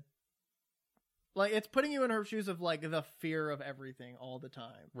it's putting you in her shoes of like the fear of everything all the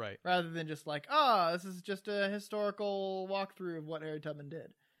time, Right. rather than just like, this is just a historical walkthrough of what Harriet Tubman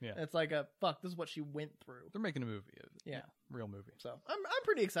did. Yeah. It's like this is what she went through. They're making a movie. Yeah. Real movie. So I'm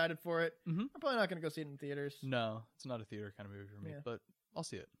pretty excited for it. Mm-hmm. I'm probably not going to go see it in theaters. No, it's not a theater kind of movie for me, Yeah. but I'll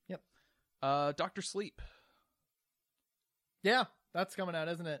see it. Yep. Dr. Sleep. Yeah, that's coming out,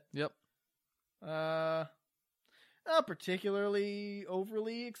 isn't it? Yep. Not particularly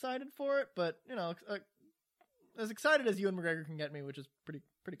overly excited for it, but as excited as Ewan McGregor can get me, which is pretty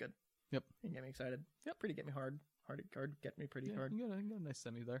good. Yep. He can get me excited. Yep. Pretty get me hard to get me pretty hard. You got a nice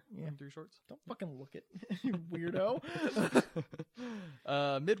semi there. Yeah. 3 shorts. Don't fucking look it, you weirdo.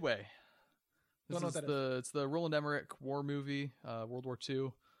 Midway. Don't know what that It's the Roland Emmerich war movie, World War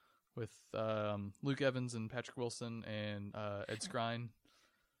II, with Luke Evans and Patrick Wilson and Ed Skrein.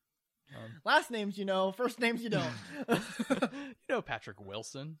 Last names you know, first names you don't. You know Patrick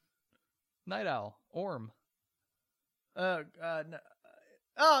Wilson, Night Owl, Orm. No.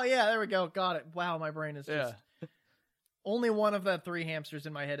 Oh yeah, there we go. Got it. Wow, my brain is just. Yeah. Only one of the 3 hamsters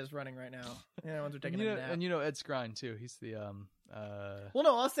in my head is running right now. The other ones are taking a nap. And Ed Skrein too. He's the Well,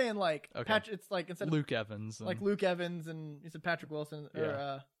 no, I was saying like it's like instead of Luke Evans, and... like Luke Evans, and you said Patrick Wilson,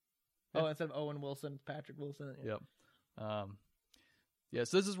 or Yeah. instead of Owen Wilson, Patrick Wilson. Yeah. Yep. Yeah.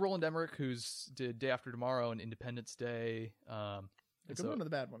 So this is Roland Emmerich, who's did Day After Tomorrow and Independence Day. The good one or the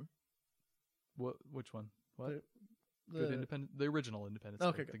bad one? Which one? What? The Good Independence. The original Independence.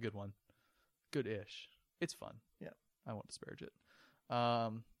 Okay, Day, good. the good one. Good-ish. It's fun. Yeah. I won't disparage it.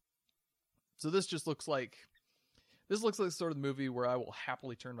 So this just looks like sort of the movie where I will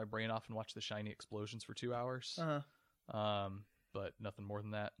happily turn my brain off and watch the shiny explosions for 2 hours. But nothing more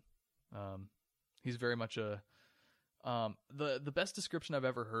than that. He's very much the best description I've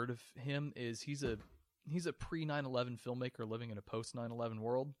ever heard of him is he's a pre 9/11 filmmaker living in a post 9/11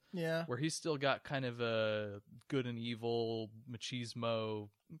 world. Yeah. Where he's still got kind of a good and evil machismo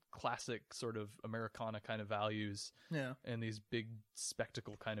classic sort of Americana kind of values. Yeah. And these big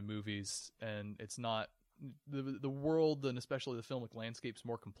spectacle kind of movies, and it's not the world, and especially the filmic landscape's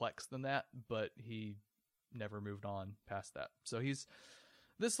more complex than that, but he never moved on past that. So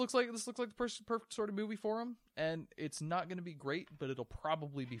this looks like the perfect sort of movie for him, and it's not going to be great, but it'll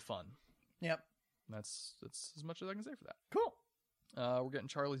probably be fun. Yep. That's as much as I can say for that. Cool. We're getting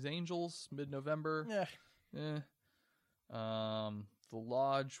Charlie's Angels mid-November. Yeah. The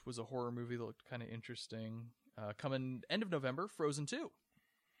Lodge was a horror movie that looked kind of interesting. Coming end of November, Frozen 2.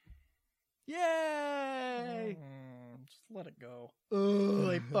 Yay! Just let it go. Ugh,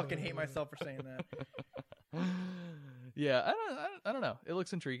 I fucking hate myself for saying that. Yeah, I don't know. It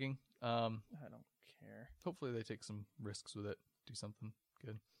looks intriguing. I don't care. Hopefully they take some risks with it. Do something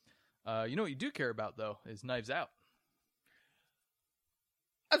good. You know what you do care about, though, is Knives Out.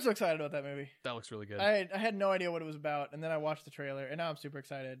 I'm so excited about that movie. That looks really good. I had no idea what it was about, and then I watched the trailer, and now I'm super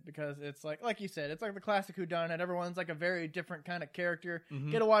excited because it's like you said, it's like the classic whodunit. Everyone's like a very different kind of character.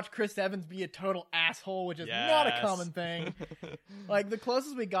 Mm-hmm. Get to watch Chris Evans be a total asshole, which is not a common thing. Like, the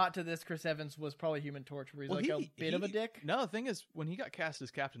closest we got to this Chris Evans was probably Human Torch, where he's a bit of a dick. No, the thing is, when he got cast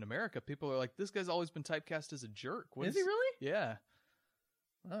as Captain America, people are like, this guy's always been typecast as a jerk. Is he really? Yeah.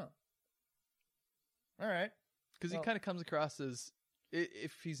 Oh. All right. Because he kind of comes across as...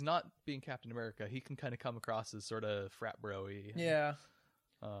 If he's not being Captain America, he can kind of come across as sort of frat bro-y. Yeah.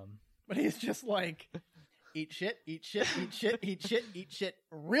 But he's just like, eat shit, eat shit, eat shit, eat shit, eat shit,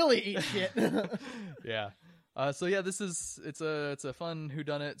 really eat shit. Yeah. So yeah, it's a fun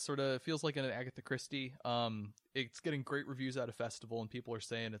whodunit. Sort of feels like an Agatha Christie. It's getting great reviews at a festival, and people are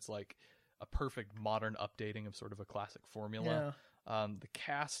saying it's like a perfect modern updating of sort of a classic formula. Yeah. The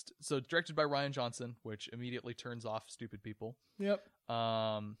cast, so directed by Rian Johnson, which immediately turns off stupid people. Yep.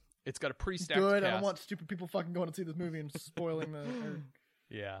 It's got a pretty stacked Good. cast. I don't want stupid people fucking going to see this movie and spoiling the.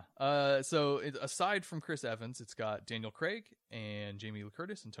 Yeah. So aside from Chris Evans, it's got Daniel Craig and Jamie Lee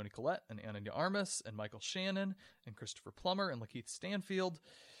Curtis and Toni Collette and Anna de Armas and Michael Shannon and Christopher Plummer and Lakeith Stanfield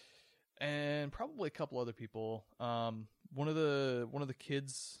and probably a couple other people. One of the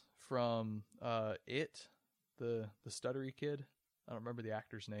kids from It, the stuttery kid. I don't remember the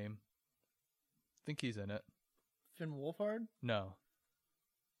actor's name. I think he's in it. Finn Wolfhard? No.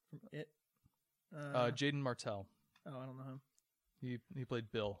 From It? Jaden Martell. Oh, I don't know him. He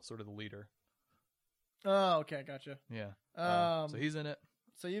played Bill, sort of the leader. Oh, okay, gotcha. Yeah. So he's in it.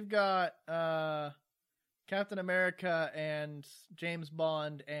 So you've got Captain America and James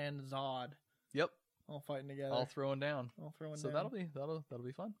Bond and Zod. Yep. All fighting together. All throwing down. So that'll be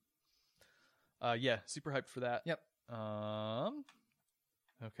fun. Yeah, super hyped for that. Yep.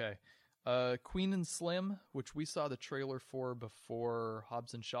 Okay. Queen and Slim, which we saw the trailer for before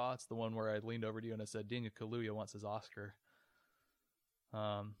Hobbs and Shaw. It's the one where I leaned over to you and I said, Daniel Kaluuya wants his Oscar.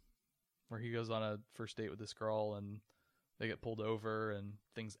 Where he goes on a first date with this girl and they get pulled over and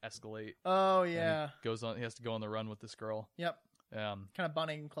things escalate. Oh, yeah. He has to go on the run with this girl. Yep. Kind of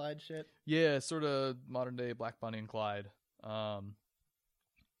Bonnie and Clyde shit. Yeah, sort of modern day Black Bonnie and Clyde.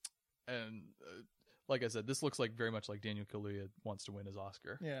 Like I said, this looks like very much like Daniel Kaluuya wants to win his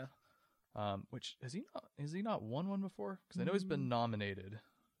Oscar. Yeah. Which has he not won one before? Because I know he's been nominated,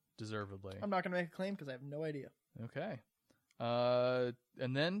 deservedly. I'm not going to make a claim because I have no idea. Okay.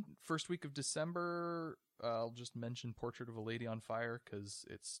 And then first week of December, I'll just mention Portrait of a Lady on Fire because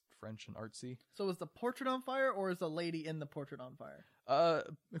it's French and artsy. So is the portrait on fire or is the lady in the portrait on fire?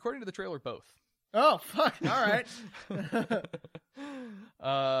 According to the trailer, both. Oh, fuck. All right.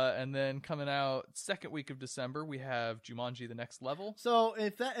 And then coming out second week of December, we have Jumanji: The Next Level. So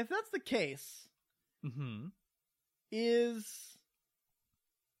if that's the case, is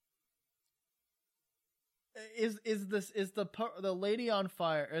the lady on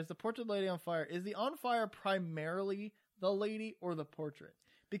fire? Is the portrait lady on fire? Is the on fire primarily the lady or the portrait.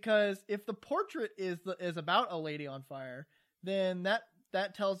 Because if the portrait is about a lady on fire, then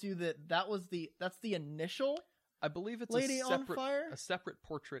that tells you that's the initial I believe it's lady on fire. a separate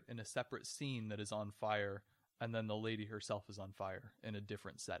portrait in a separate scene that is on fire, and then the lady herself is on fire in a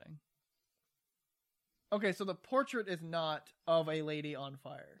different setting. Okay, so the portrait is not of a lady on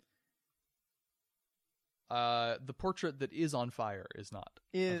fire. The portrait that is on fire is not.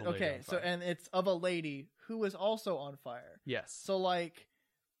 Is okay, so and it's of a lady who is also on fire. Yes. So like,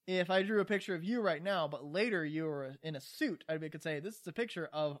 if I drew a picture of you right now, but later you were in a suit, I could say this is a picture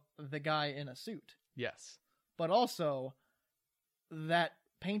of the guy in a suit. Yes. But also, that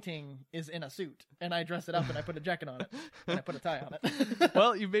painting is in a suit, and I dress it up and I put a jacket on it, and I put a tie on it.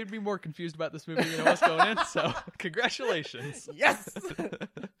 Well, you made me more confused about this movie. You know what's going in, so congratulations. Yes.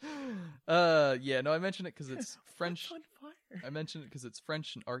 Yeah, no, I mentioned it because it's French. On fire. I mentioned it because it's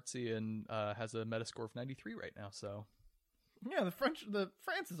French and artsy, and has a Metascore of 93 right now. So Yeah, France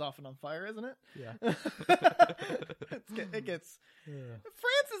is often on fire, isn't it? yeah, it gets.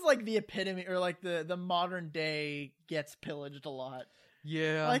 France is like the epitome, or like the modern day gets pillaged a lot.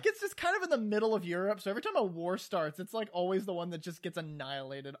 yeah. Like it's just kind of in the middle of Europe, so every time a war starts, it's like always the one that just gets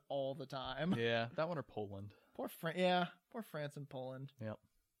annihilated all the time. Yeah, that one or Poland. Poor France and Poland. Yep.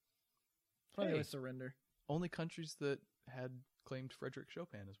 Probably Hey. always surrender. Only countries that had claimed Frederick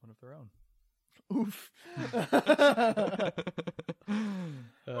Chopin as one of their own. Oof.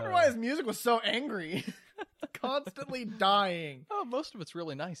 I wonder why his music was so angry. Constantly dying. Oh, most of it's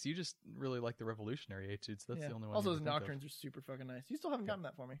really nice. You just really like the revolutionary etudes. That's the only one. Also, you his can think of. nocturnes are super fucking nice. You still haven't gotten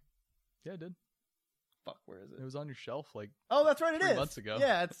that for me. Yeah, I did. Fuck, where is It it? was on your shelf like Oh, that's right, it 3 is. months ago.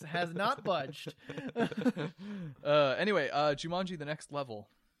 Yeah, it has not budged. Anyway, Jumanji: The Next Level.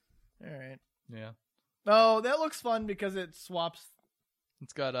 All right. Yeah, Oh, that looks fun because it swaps.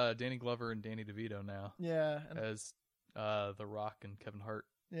 it's got Danny Glover and Danny DeVito now Yeah. as The Rock and Kevin Hart,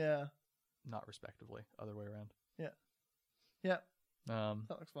 Yeah. not respectively, other way around. Yeah. Um,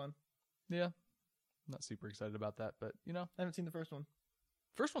 That looks fun. yeah, not super excited about that, but you know, I haven't seen the first one.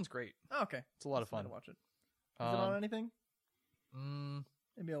 first one's great. Oh, okay. It's a lot of Just gotta fun. watch it. Is it on anything? Mm,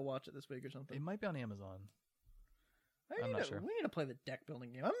 Maybe I'll watch it this week or something. it might be on Amazon. I'm not sure. We need to play the deck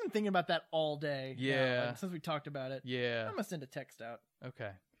building game. I've been thinking about that all day. now, Yeah. like, since we talked about it. Yeah. I'm gonna send a text out.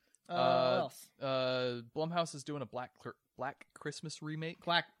 Okay. What else? Blumhouse is doing a Black Christmas remake.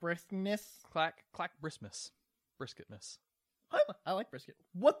 Clack briskness. Clack Christmas. Brisketness. I like brisket.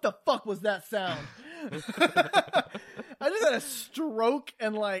 What the fuck was that sound? I just had a stroke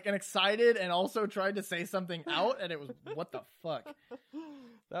and like and excited and also tried to say something out and it was what the fuck.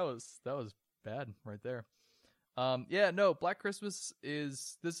 That was bad right there. Yeah, no, Black Christmas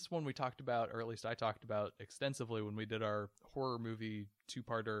this is one we talked about, or at least I talked about extensively when we did our horror movie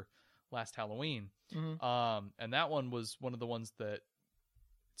 2-parter last Halloween. Mm-hmm. And that one was one of the ones that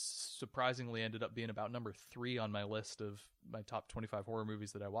surprisingly ended up being about number 3 on my list of my top 25 horror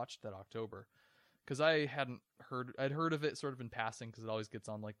movies that I watched that October. Because I'd heard of it sort of in passing because it always gets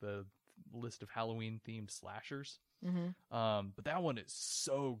on like the list of Halloween themed slashers. Mm-hmm. But that one is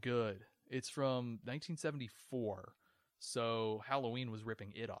so good. It's from 1974. So Halloween was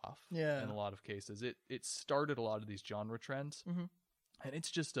ripping it off Yeah. in a lot of cases. It started a lot of these genre trends. Mm-hmm. And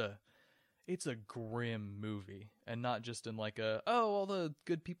it's just it's a grim movie, and not just in like all the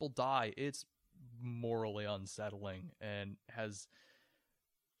good people die. It's morally unsettling and has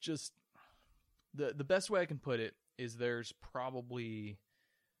just the best way I can put it is there's probably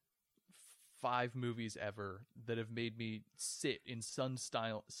 5 movies ever that have made me sit in stunned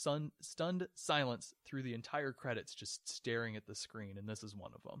silence through the entire credits, just staring at the screen, and this is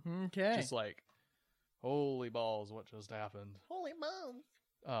one of them. Okay. Just like, holy balls, what just happened? Holy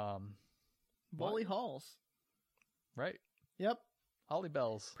balls. Bully Halls. Right. Yep. Holly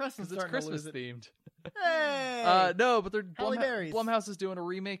Bells. Preston's 'Cause it's starting to Christmas lose it. themed. Hey. No, but Halle Berry's. Blumhouse is doing a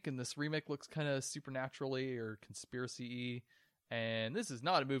remake, and this remake looks kind of supernaturally or conspiracy-y. And this is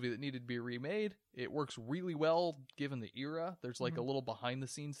not a movie that needed to be remade. It works really well given the era. There's like a little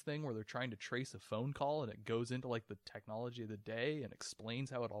behind-the-scenes thing where they're trying to trace a phone call, and it goes into like the technology of the day and explains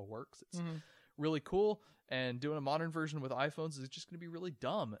how it all works. It's really cool. And doing a modern version with iPhones is just going to be really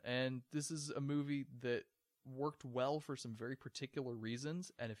dumb. And this is a movie that worked well for some very particular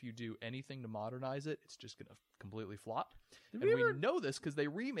reasons, and if you do anything to modernize it, it's just going to completely flop. And we know this because they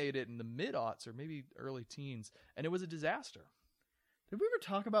remade it in the mid-aughts or maybe early teens, and it was a disaster. Did we ever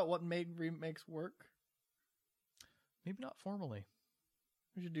talk about what made remakes work? Maybe not formally.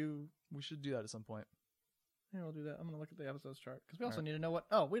 We should do that at some point. Maybe we'll do that. I'm gonna look at the episodes chart because we also Alright. need to know what.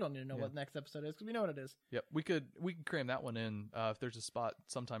 Oh, we don't need to know Yeah. what the next episode is because we know what it is. Yep, we could cram that one in. If there's a spot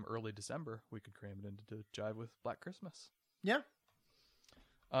sometime early December, we could cram it in to jive with Black Christmas. Yeah,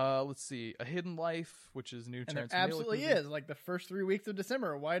 Let's see, A Hidden Life, which is new. and there Terrence Malick absolutely movie. is. Like the first 3 weeks of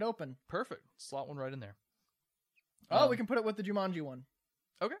December are wide open. Perfect. Slot one right in there. Oh, we can put it with the Jumanji one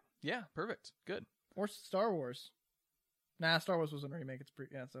Okay. Yeah. Perfect. Good. or Star Wars. Nah, Star Wars was a remake. It's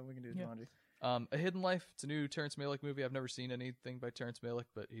so we can do Yeah. Jumanji. A Hidden Life. It's a new Terrence Malick movie. I've never seen anything by Terrence Malick,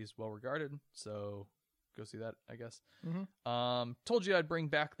 but he's well regarded, so go see that, I guess. Mhm. Told you I'd bring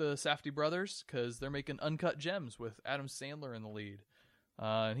back the Safdie brothers because they're making Uncut Gems with Adam Sandler in the lead,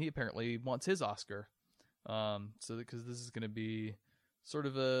 and he apparently wants his Oscar. So because this is going to be sort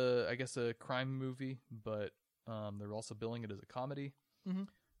of a crime movie, but they're also billing it as a comedy. Mhm.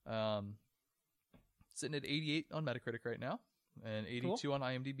 Sitting at 88 on Metacritic right now. And 82 on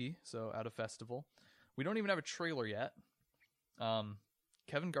IMDb, so out of festival. We don't even have a trailer yet.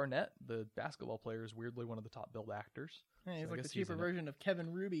 Kevin Garnett, the basketball player, is weirdly one of the top billed actors. Hey, he's So I like the guess he's cheaper in it. version of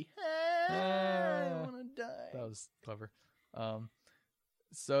Kevin Ruby. I want to die. That was clever.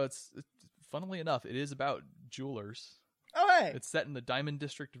 So it's funnily enough, it is about jewelers. Oh, hey. It's set in the Diamond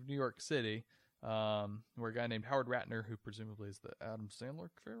District of New York City, where a guy named Howard Ratner, who presumably is the Adam Sandler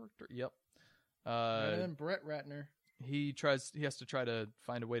character. Yep. Better than Brett Ratner. He has to try to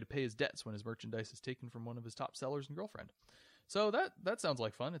find a way to pay his debts when his merchandise is taken from one of his top sellers and girlfriend. So that sounds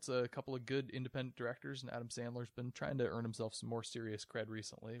like fun. It's a couple of good independent directors, and Adam Sandler's been trying to earn himself some more serious cred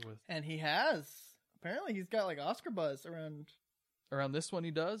recently. And he has. Apparently, he's got like Oscar buzz Around this one,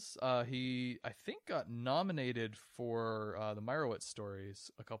 he does. He, I think, got nominated for the Meyerowitz Stories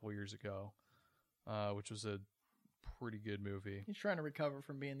a couple years ago, which was a pretty good movie. He's trying to recover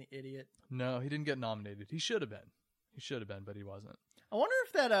from being the idiot. No, he didn't get nominated. He should have been. But he wasn't. I wonder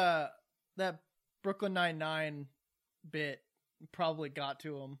if that Brooklyn Nine-Nine bit probably got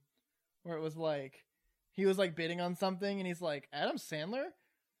to him, where it was like he was like bidding on something, and he's like, Adam Sandler,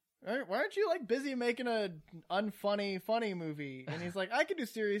 why aren't you like busy making a funny movie? And he's like, I could do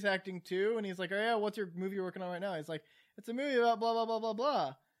serious acting too. And he's like, oh yeah, what's your movie you're working on right now? He's like, it's a movie about blah blah blah blah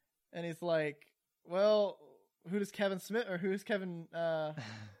blah. And he's like, well, who's Kevin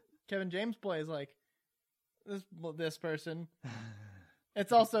James play? He's like, this person.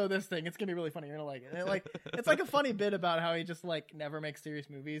 It's also this thing. It's gonna be really funny. You're gonna like it. And it's like a funny bit about how he just like never makes serious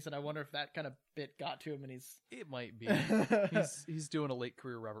movies, and I wonder if that kind of bit got to him, and It might be. He's doing a late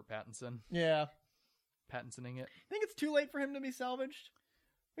career Robert Pattinson. yeah. Pattinsoning it. Think it's too late for him to be salvaged?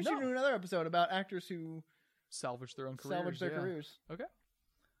 We should No. do another episode about actors who Salvage their own careers. salvage their yeah. careers. Okay.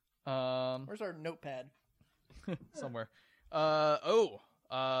 Where's our notepad? Somewhere. The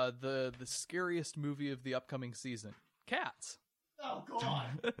scariest movie of the upcoming season. Cats. Oh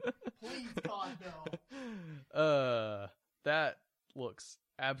God! Please God no! That looks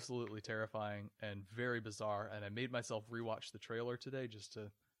absolutely terrifying and very bizarre, and I made myself rewatch the trailer today just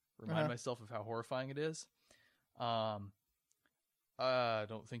to remind myself of how horrifying it is. I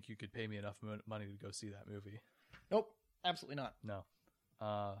don't think you could pay me enough money to go see that movie. Nope, absolutely not. No.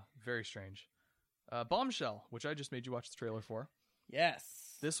 Very strange. Bombshell, which I just made you watch the trailer for.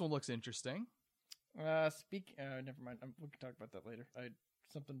 Yes. This one looks interesting. Never mind. We can talk about that later.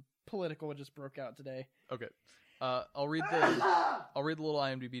 Something political just broke out today. Okay. I'll read the little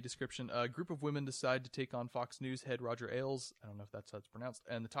IMDb description. A group of women decide to take on Fox News head Roger Ailes. I don't know if that's how it's pronounced.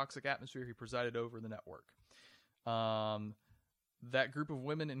 And the toxic atmosphere he presided over the network. That group of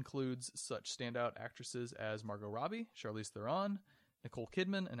women includes such standout actresses as Margot Robbie, Charlize Theron, Nicole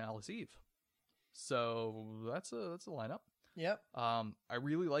Kidman, and Alice Eve. So that's a lineup. Yep. I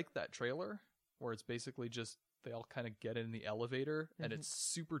really like that trailer where it's basically just they all kind of get in the elevator and it's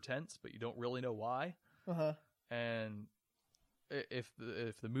super tense, but you don't really know why. And if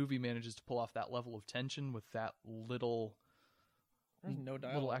the movie manages to pull off that level of tension with that little no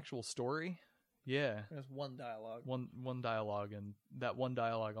dialogue. little actual story, yeah, There's one dialogue. one dialogue, and that one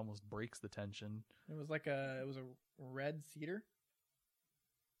dialogue almost breaks the tension. It was a red cedar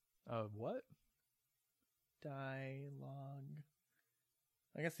What? dialogue.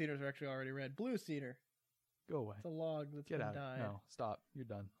 I guess cedars are actually already red. Blue cedar. Go away. It's a log that's Get been out. dyed. No, stop. You're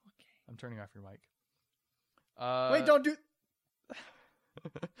done. Okay. I'm turning off your mic. Wait, don't do.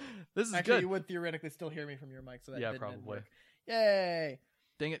 This is Actually, good. you would theoretically still hear me from your mic, so that Yeah, didn't probably. work. Yay!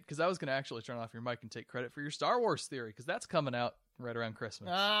 Dang it, because I was going to actually turn off your mic and take credit for your Star Wars theory, because that's coming out right around Christmas,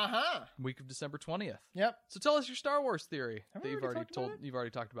 week of December 20th. Yep. So tell us your Star Wars theory Have that we you've already already talked about it? you've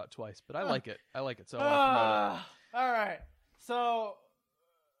already talked about twice, but I like it. I like it, so I want to promote it. All right. So,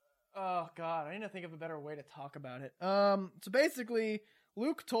 oh God, I need to think of a better way to talk about it. So basically,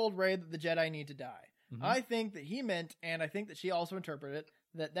 Luke told Rey that the Jedi need to die. Mhm. I think that he meant, and I think that she also interpreted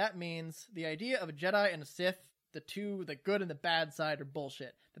it, that means the idea of a Jedi and a Sith, the good and the bad side, are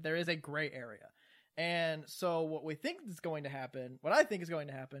bullshit. That there is a gray area. And so what I think is going to happen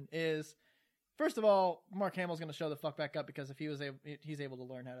is, first of all, Mark Hamill's going to show the fuck back up because if he's able to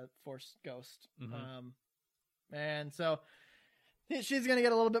learn how to Force Ghost. Mhm. And so she's going to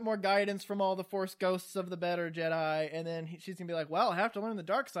get a little bit more guidance from all the Force Ghosts of the better Jedi. And then she's going to be like, well, I have to learn the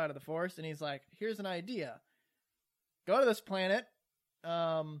dark side of the Force. And he's like, here's an idea. Go to this planet.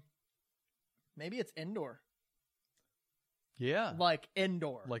 Maybe it's Endor. Yeah. Like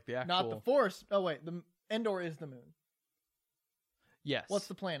Endor. Like the actual. Not the Force. Oh, wait. The Endor is the moon. Yes. What's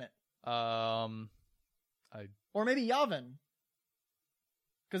the planet? I. Or maybe Yavin.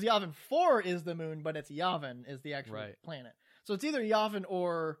 Because Yavin 4 is the moon, but it's Yavin is the actual Right. planet. So it's either Yavin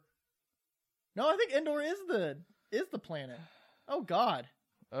or... No, I think Endor is the planet. Oh, God.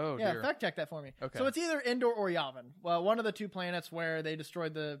 Oh, Yeah, dear. fact check that for me. Okay. So it's either Endor or Yavin. Well, one of the two planets where they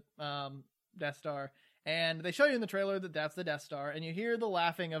destroyed the Death Star. And they show you in the trailer that that's the Death Star. And you hear the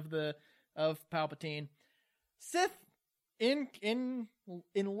laughing of Palpatine. Sith, in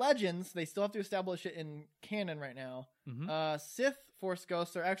Legends, they still have to establish it in canon right now. Mhm. Sith Force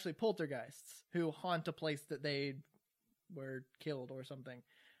Ghosts are actually poltergeists who haunt a place that they were killed or something.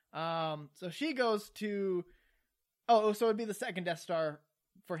 So she goes to... Oh, so it'd be the second Death Star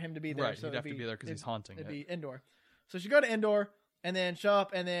for him to be there. Right, So he'd have to be there because he's haunting it'd it. be Endor. So she go to Endor and then show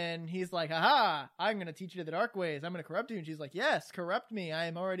up, and then he's like, haha, I'm going to teach you the dark ways. I'm going to corrupt you. And she's like, yes, corrupt me. I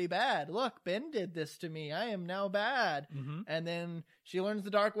am already bad. Look, Ben did this to me. I am now bad. Mhm. And then she learns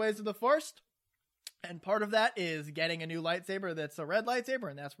the dark ways of the Force. And part of that is getting a new lightsaber that's a red lightsaber.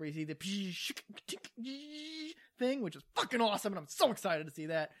 And that's where you see the thing, which is fucking awesome. And I'm so excited to see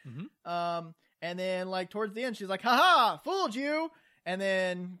that. Mhm. And then, like, towards the end, she's like, haha, fooled you. And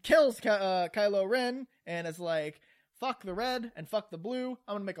then kills Kylo Ren. And is like, fuck the red and fuck the blue.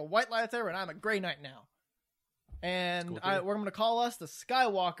 I'm going to make a white lightsaber and I'm a Grey Knight now. And Cool, we're going to call us the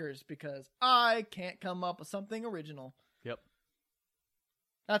Skywalkers because I can't come up with something original. Yep.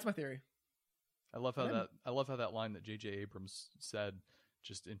 That's my theory. I love how Yeah. that line that J.J. Abrams said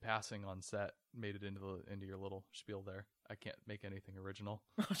just in passing on set made it into your little spiel there. I can't make anything original.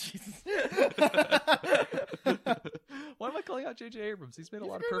 Oh, Jesus. Why am I calling out J.J. Abrams? He's made a He's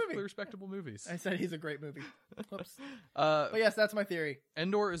a lot of great perfectly movie. respectable movies. I said he's a great movie. Whoops. But yes, that's my theory.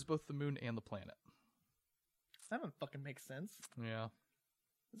 Endor is both the moon and the planet. That don't fucking make sense. Yeah.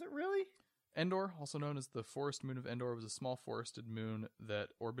 Is it really? Endor, also known as the forest moon of Endor, was a small forested moon that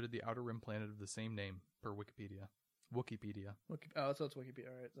orbited the outer rim planet of the same name, per Wikipedia. Oh, so it's Wikipedia,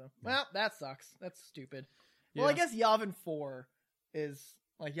 all right. So, well, that sucks. That's stupid. Well, I Yeah. guess Yavin 4 is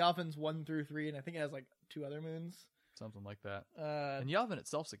like Yavin's 1 through 3, and I think it has like 2 other moons. Something like that. And And Yavin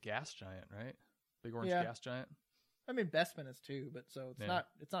itself's a gas giant, right? Big orange Yeah. gas giant. I mean, Bespin is too, but so it's Yeah.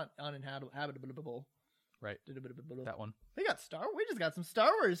 not uninhabitable. Right. That That one. we just got some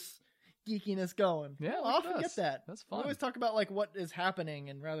Star Wars geekiness going. Yeah, I'll look at often us. get that. That's We fun. always talk about like what is happening,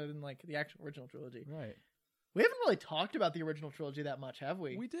 and rather than like the actual original trilogy. Right. We haven't really talked about the original trilogy that much, have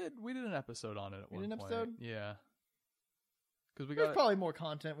we? We did an episode on it at We one did an point. episode? Yeah. Because we There's got probably more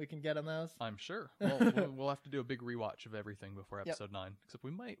content we can get on those. I'm sure. We'll have to do a big rewatch of everything before Yep. episode 9. Except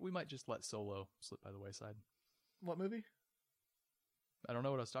we might just let Solo slip by the wayside. What movie? I don't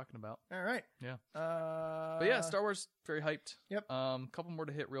know what I was talking about. All right. Yeah. But But yeah, Star Wars, very hyped. Yep. Couple more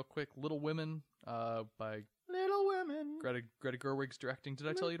to hit real quick. Little Women, by Little Women. Greta Gerwig's directing. Did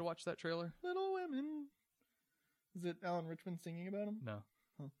I tell you to watch that trailer? Little Women. Is it Alan Rickman singing about him? No.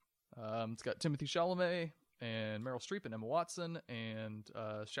 Huh. It's got Timothy Chalamet and Meryl Streep and Emma Watson and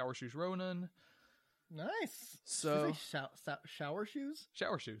Shower Shoes Ronan. Nice. So- Did you say shower shoes?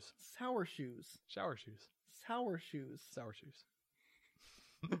 Shower Shoes. Sour shoes. Shower Shoes. Sour shoes. Sour Shoes.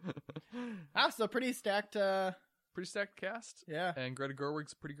 So pretty stacked. Pretty stacked cast. Yeah. And Greta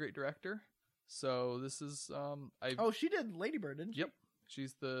Gerwig's a pretty great director. So this is Oh, she did Lady Bird, didn't she? Yep.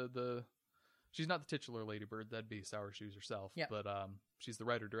 She's the she's not the titular Lady Bird, that'd be Sour Shoes herself. Yeah. But she's the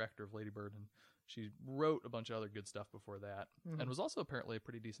writer director of Lady Bird, and she wrote a bunch of other good stuff before that. Mhm. And was also apparently a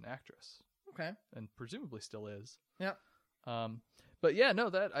pretty decent actress. Okay. And presumably still is. Yep. But yeah, no,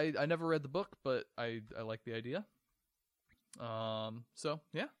 that I never read the book, but I like the idea. So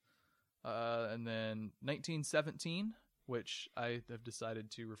yeah. And then 1917, which I have decided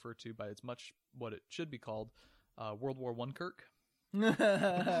to refer to by what it should be called, World War I Kirk. No,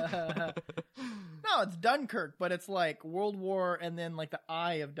 it's Dunkirk, but it's like World War, and then like the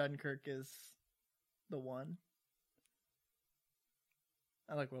eye of Dunkirk is the one.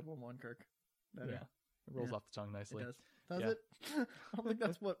 I like World War I Kirk better. Yeah, it rolls Yeah. off the tongue It nicely. does. Does Yeah. it? I don't think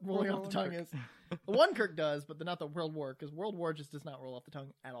that's what rolling World off the War tongue One is. The One Kirk does, but not the World War, because World War just does not roll off the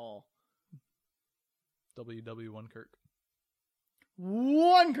tongue at all. WW1 Kirk.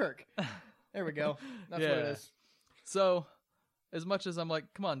 One Kirk. There we go. That's what it Yeah. is. So, as much as I'm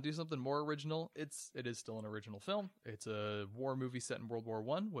like, come on, do something more original, it is still an original film. It's a war movie set in World War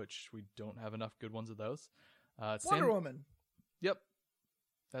One, which we don't have enough good ones of those. Wonder Woman. Yep,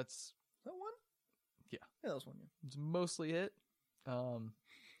 that's Is that one? Yeah. Yeah, that was one. Yeah. it's mostly it.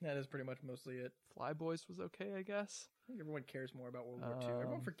 That is pretty much mostly it. Fly Boys was okay, I guess. I think everyone cares more about World War II.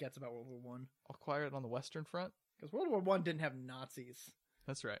 Everyone Um, forgets about World War One All Quiet on the Western Front. because World War One didn't have Nazis.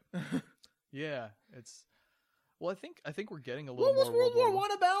 That's right. Yeah, it's. Well, I think we're getting a little What was more World War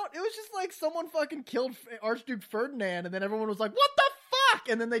One about? It was just like someone fucking killed Archduke Ferdinand, and then everyone was like, "What the fuck?"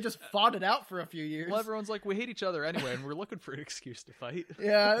 And then they just fought it out for a few years. Well, everyone's like, we hate each other anyway, and we're looking for an excuse to fight.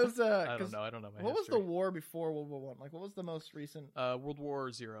 Yeah, it was. I don't know. I don't know my What was history. the war before World War One? Like, what was the most recent? World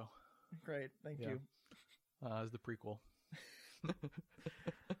War Zero? Great, thank Yeah. you. Is the prequel. What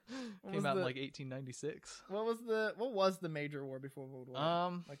Came was out in the- like 1896. What was the major war before World War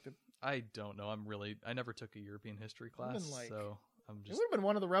One? Like I don't know. I never took a European history class, like- so I'm it just. would have been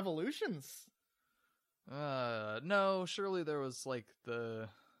one of the revolutions. No, surely there was like the.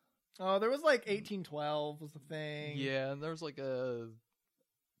 Oh, there was like 1812 was the thing. Yeah, and there was like a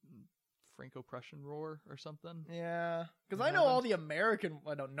Franco-Prussian War or something. Yeah, because What I know all happened? the American.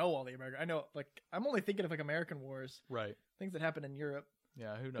 I don't know all the American. I know like I'm only thinking of like American wars, Right. things that happened in Europe.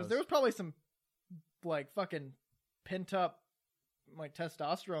 Yeah. Who knows? Because there was probably some like fucking pent up like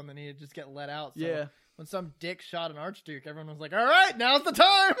testosterone that needed to just get let out. So Yeah. when some dick shot an archduke, everyone was like, "All right, now's the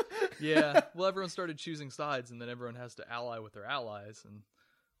time." Yeah. Well, everyone started choosing sides, and then everyone has to ally with their allies, and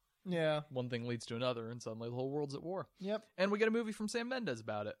Yeah. one thing leads to another, and suddenly the whole world's at war. Yep. And we get a movie from Sam Mendes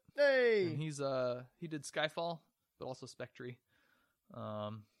about it. Hey. And he did Skyfall, but also Spectre.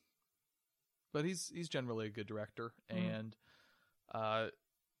 But he's generally a good director, and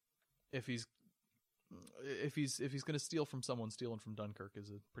if he's going to steal from someone, stealing from Dunkirk is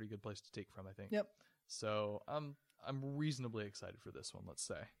a pretty good place to take from, I think. Yep. So I'm reasonably excited for this one. Let's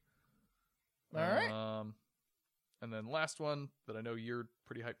say. All right. And then last one that I know you're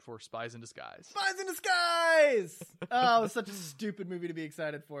pretty hyped for, Spies in Disguise. Spies in Disguise. Oh, it was such a stupid movie to be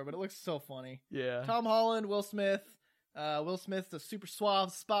excited for, but it looks so funny. Yeah. Tom Holland, Will Smith. Will Smith's a super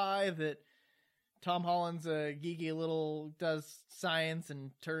suave spy that Tom Holland's a geeky little does science and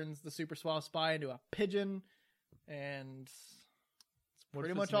turns the super suave spy into a pigeon, and it's What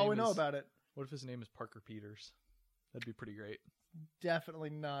pretty if much his all we name know is- about it. What if his name is Parker Peters? That'd be pretty great. Definitely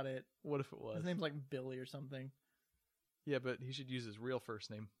not it. What if it was? His name's like Billy or something. Yeah, but he should use his real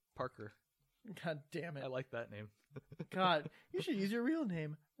first name, Parker. God damn it. I like that name. God, you should use your real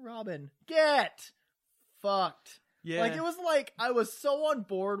name, Robin. Get fucked. Yeah. Like, it was like, I was so on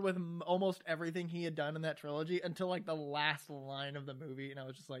board with almost everything he had done in that trilogy until, like, the last line of the movie, and I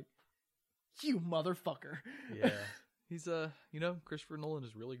was just like, you motherfucker. Yeah. He's Christopher Nolan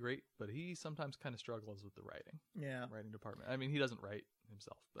is really great, but he sometimes kind of struggles with the Yeah. writing department. I mean, he doesn't write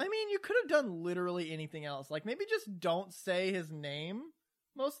himself. But I mean, you could have done literally anything else. Like, maybe just don't say his name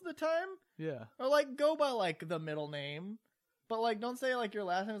most of the time. yeah. Or, like, go by, like, the middle name. But, like, don't say, like, your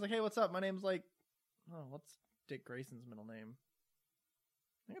last name. It's like, hey, what's up? My name's, like, what's Dick Grayson's middle name?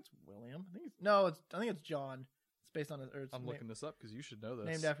 I think it's William. I think it's John. It's based on his. Or it's I'm looking this up because you should know this.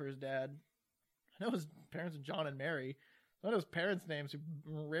 named after his dad. I know his parents are John and Mary. I know his parents' names who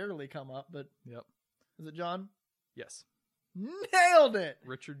rarely come up, but Yep. is it John? Yes. Nailed it.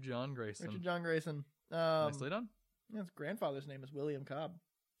 Richard John Grayson. Richard John Grayson. Nicely done. His grandfather's name is William Cobb.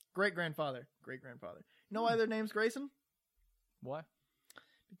 Great grandfather. You know why their name's Grayson? Why?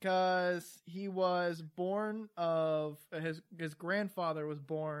 Because he was born of his grandfather was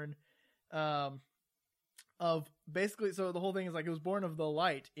born of basically, so the whole thing is like, he was born of the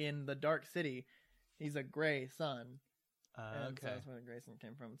light in the dark city. He's a gray son. And so Okay. that's where the Grayson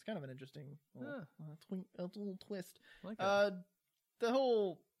came from. It's kind of an interesting little, Huh. a little twist. I like it. The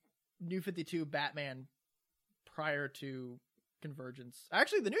whole New 52 Batman prior to Convergence.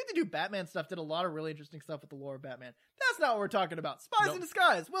 Actually, the New 52 Batman stuff did a lot of really interesting stuff with the lore of Batman. That's not what we're talking about. Spies Nope. in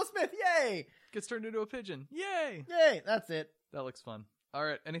Disguise. Will Smith. Yay! Gets turned into a pigeon. Yay! Yay! That's it. That looks fun. All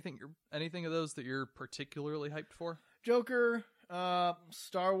right. Anything of those that you're particularly hyped for? Joker.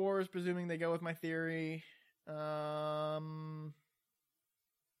 Star Wars, presuming they go with my theory.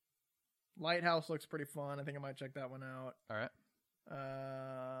 Lighthouse looks pretty fun. I think I might check that one out. All right.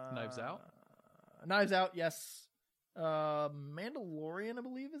 Knives Out? Knives Out, yes. Mandalorian, I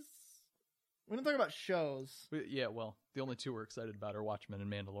believe, is. We didn't talk about shows. Yeah, well, the only two we're excited about are Watchmen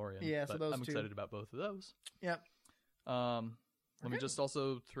and Mandalorian. Yeah, so but those I'm two. excited about both of those. Yep. Let me just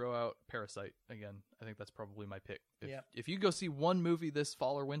also throw out Parasite again. I think that's probably my pick. Yep. If you go see one movie this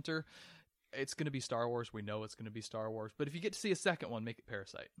fall or winter, it's going to be Star Wars. We know it's going to be Star Wars. But if you get to see a second one, make it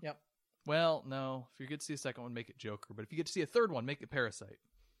Parasite. Yep. Well, no. If you get to see a second one, make it Joker. But if you get to see a third one, make it Parasite.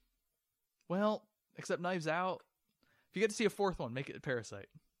 Well, except Knives Out. If you get to see a fourth one, make it Parasite.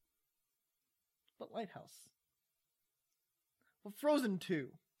 But Lighthouse. Well, Frozen 2.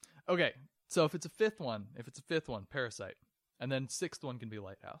 Okay, so if it's a fifth one, Parasite. And then sixth one can be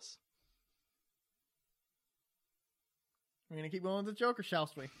Lighthouse. We're going to keep going with the Joker, shall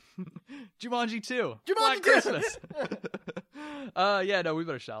we? Jumanji 2. Jumanji Black 2! Christmas. Yeah, no, we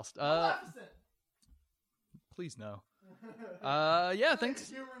better shoust. Maleficent. Please no. Yeah, thanks.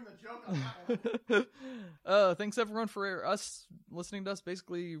 Humoring the joke on that one. Thanks everyone for listening to us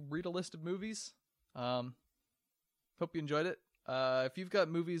basically read a list of movies. Hope you enjoyed it. If you've got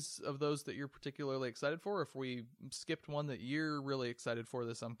movies of those that you're particularly excited for, if we skipped one that you're really excited for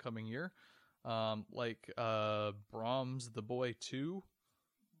this upcoming year, like Brahms the Boy 2.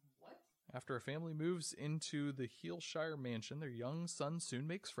 What? After a family moves into the Heelshire mansion, their young son soon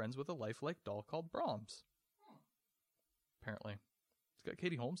makes friends with a lifelike doll called Brahms. Apparently. It's got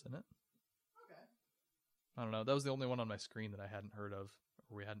Katie Holmes in it. Okay. I don't know. That was the only one on my screen that I hadn't heard of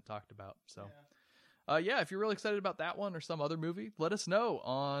or we hadn't talked about. So, Yeah. yeah, if you're really excited about that one or some other movie, let us know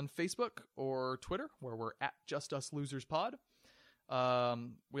on Facebook or Twitter, where we're at Just Us Losers Pod.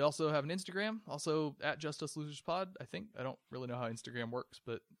 We also have an Instagram, also at Just Us Losers Pod. I think I don't really know how Instagram works,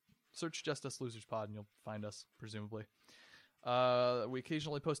 but search Just Us Losers Pod and you'll find us, presumably. We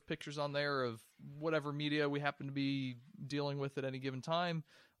occasionally post pictures on there of whatever media we happen to be dealing with at any given time,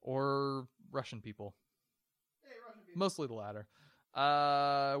 or Russian people. Hey, Russian people. Mostly the latter.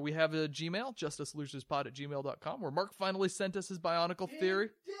 We have a Gmail, justuslosespod@gmail.com, where Mark finally sent us his Bionicle theory.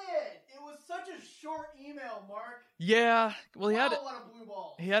 He did! It was such a short email, Mark. Yeah, well, he had Wow, it. what a blue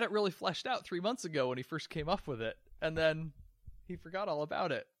ball. He had it really fleshed out 3 months ago when he first came up with it, and then he forgot all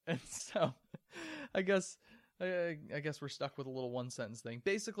about it. And so, I guess we're stuck with a little one sentence thing.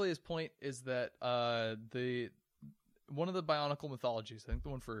 Basically, his point is that one of the Bionicle mythologies, I think the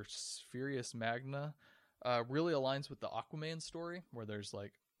one for Spherius Magna, really aligns with the Aquaman story, where there's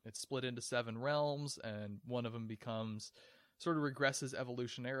it's split into 7 realms, and one of them becomes sort of regresses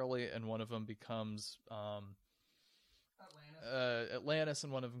evolutionarily, and one of them becomes Atlantis,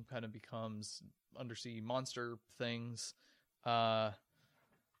 and one of them kind of becomes undersea monster things.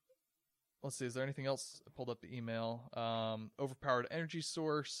 Let's see, is there anything else? I pulled up the email. Overpowered energy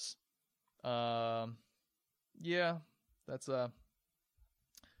source. Yeah, that's all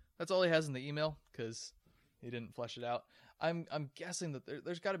he has in the email, because he didn't flesh it out. I'm guessing that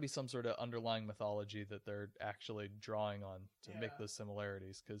there's got to be some sort of underlying mythology that they're actually drawing on to make those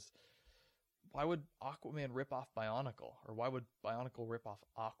similarities, because why would Aquaman rip off Bionicle? Or why would Bionicle rip off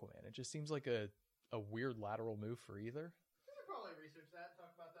Aquaman? It just seems like a weird lateral move for either. We could probably research that,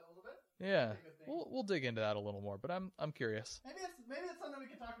 talk about that a little bit. Yeah, That'd be a good thing. we'll dig into that a little more, but I'm curious. Maybe it's something we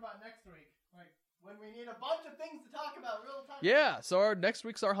can talk about next week. Like, when we need a bunch of things to talk about real time. Yeah, so next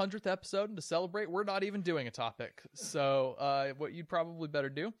week's our 100th episode, and to celebrate, we're not even doing a topic. So what you'd probably better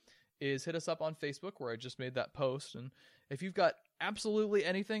do is hit us up on Facebook, where I just made that post, and if you've got absolutely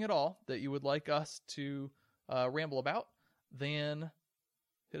anything at all that you would like us to ramble about, then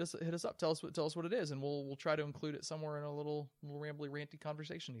hit us up. Tell us what it is, and we'll try to include it somewhere in a little rambly, ranty,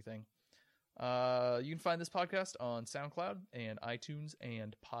 conversation-y thing. You can find this podcast on SoundCloud and iTunes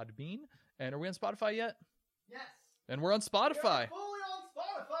and Podbean. And are we on Spotify yet? Yes. And we're on Spotify. We're fully on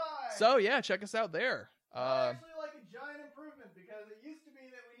Spotify. So yeah, check us out there. Actually, like a giant improvement, because it used to be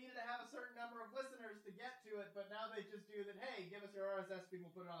that we needed to have a certain number of listeners to get to it, but now they just do that. Hey, give us your RSS feed,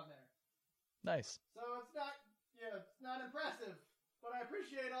 we'll put it on there. Nice. So it's not impressive, but I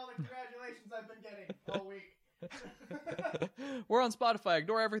appreciate all the congratulations I've been getting all week. We're on Spotify.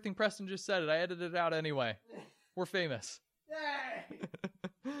 Ignore everything Preston just said. I edited it out anyway. We're famous. Yay!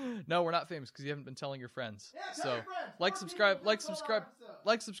 No, we're not famous because you haven't been telling your friends. Yeah, tell so your friends. like, More subscribe, people like, to follow subscribe, our episode.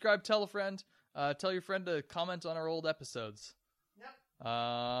 like, subscribe. Tell a friend. Tell your friend to comment on our old episodes. Yep.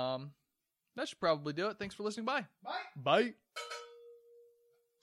 That should probably do it. Thanks for listening. Bye. Bye. Bye.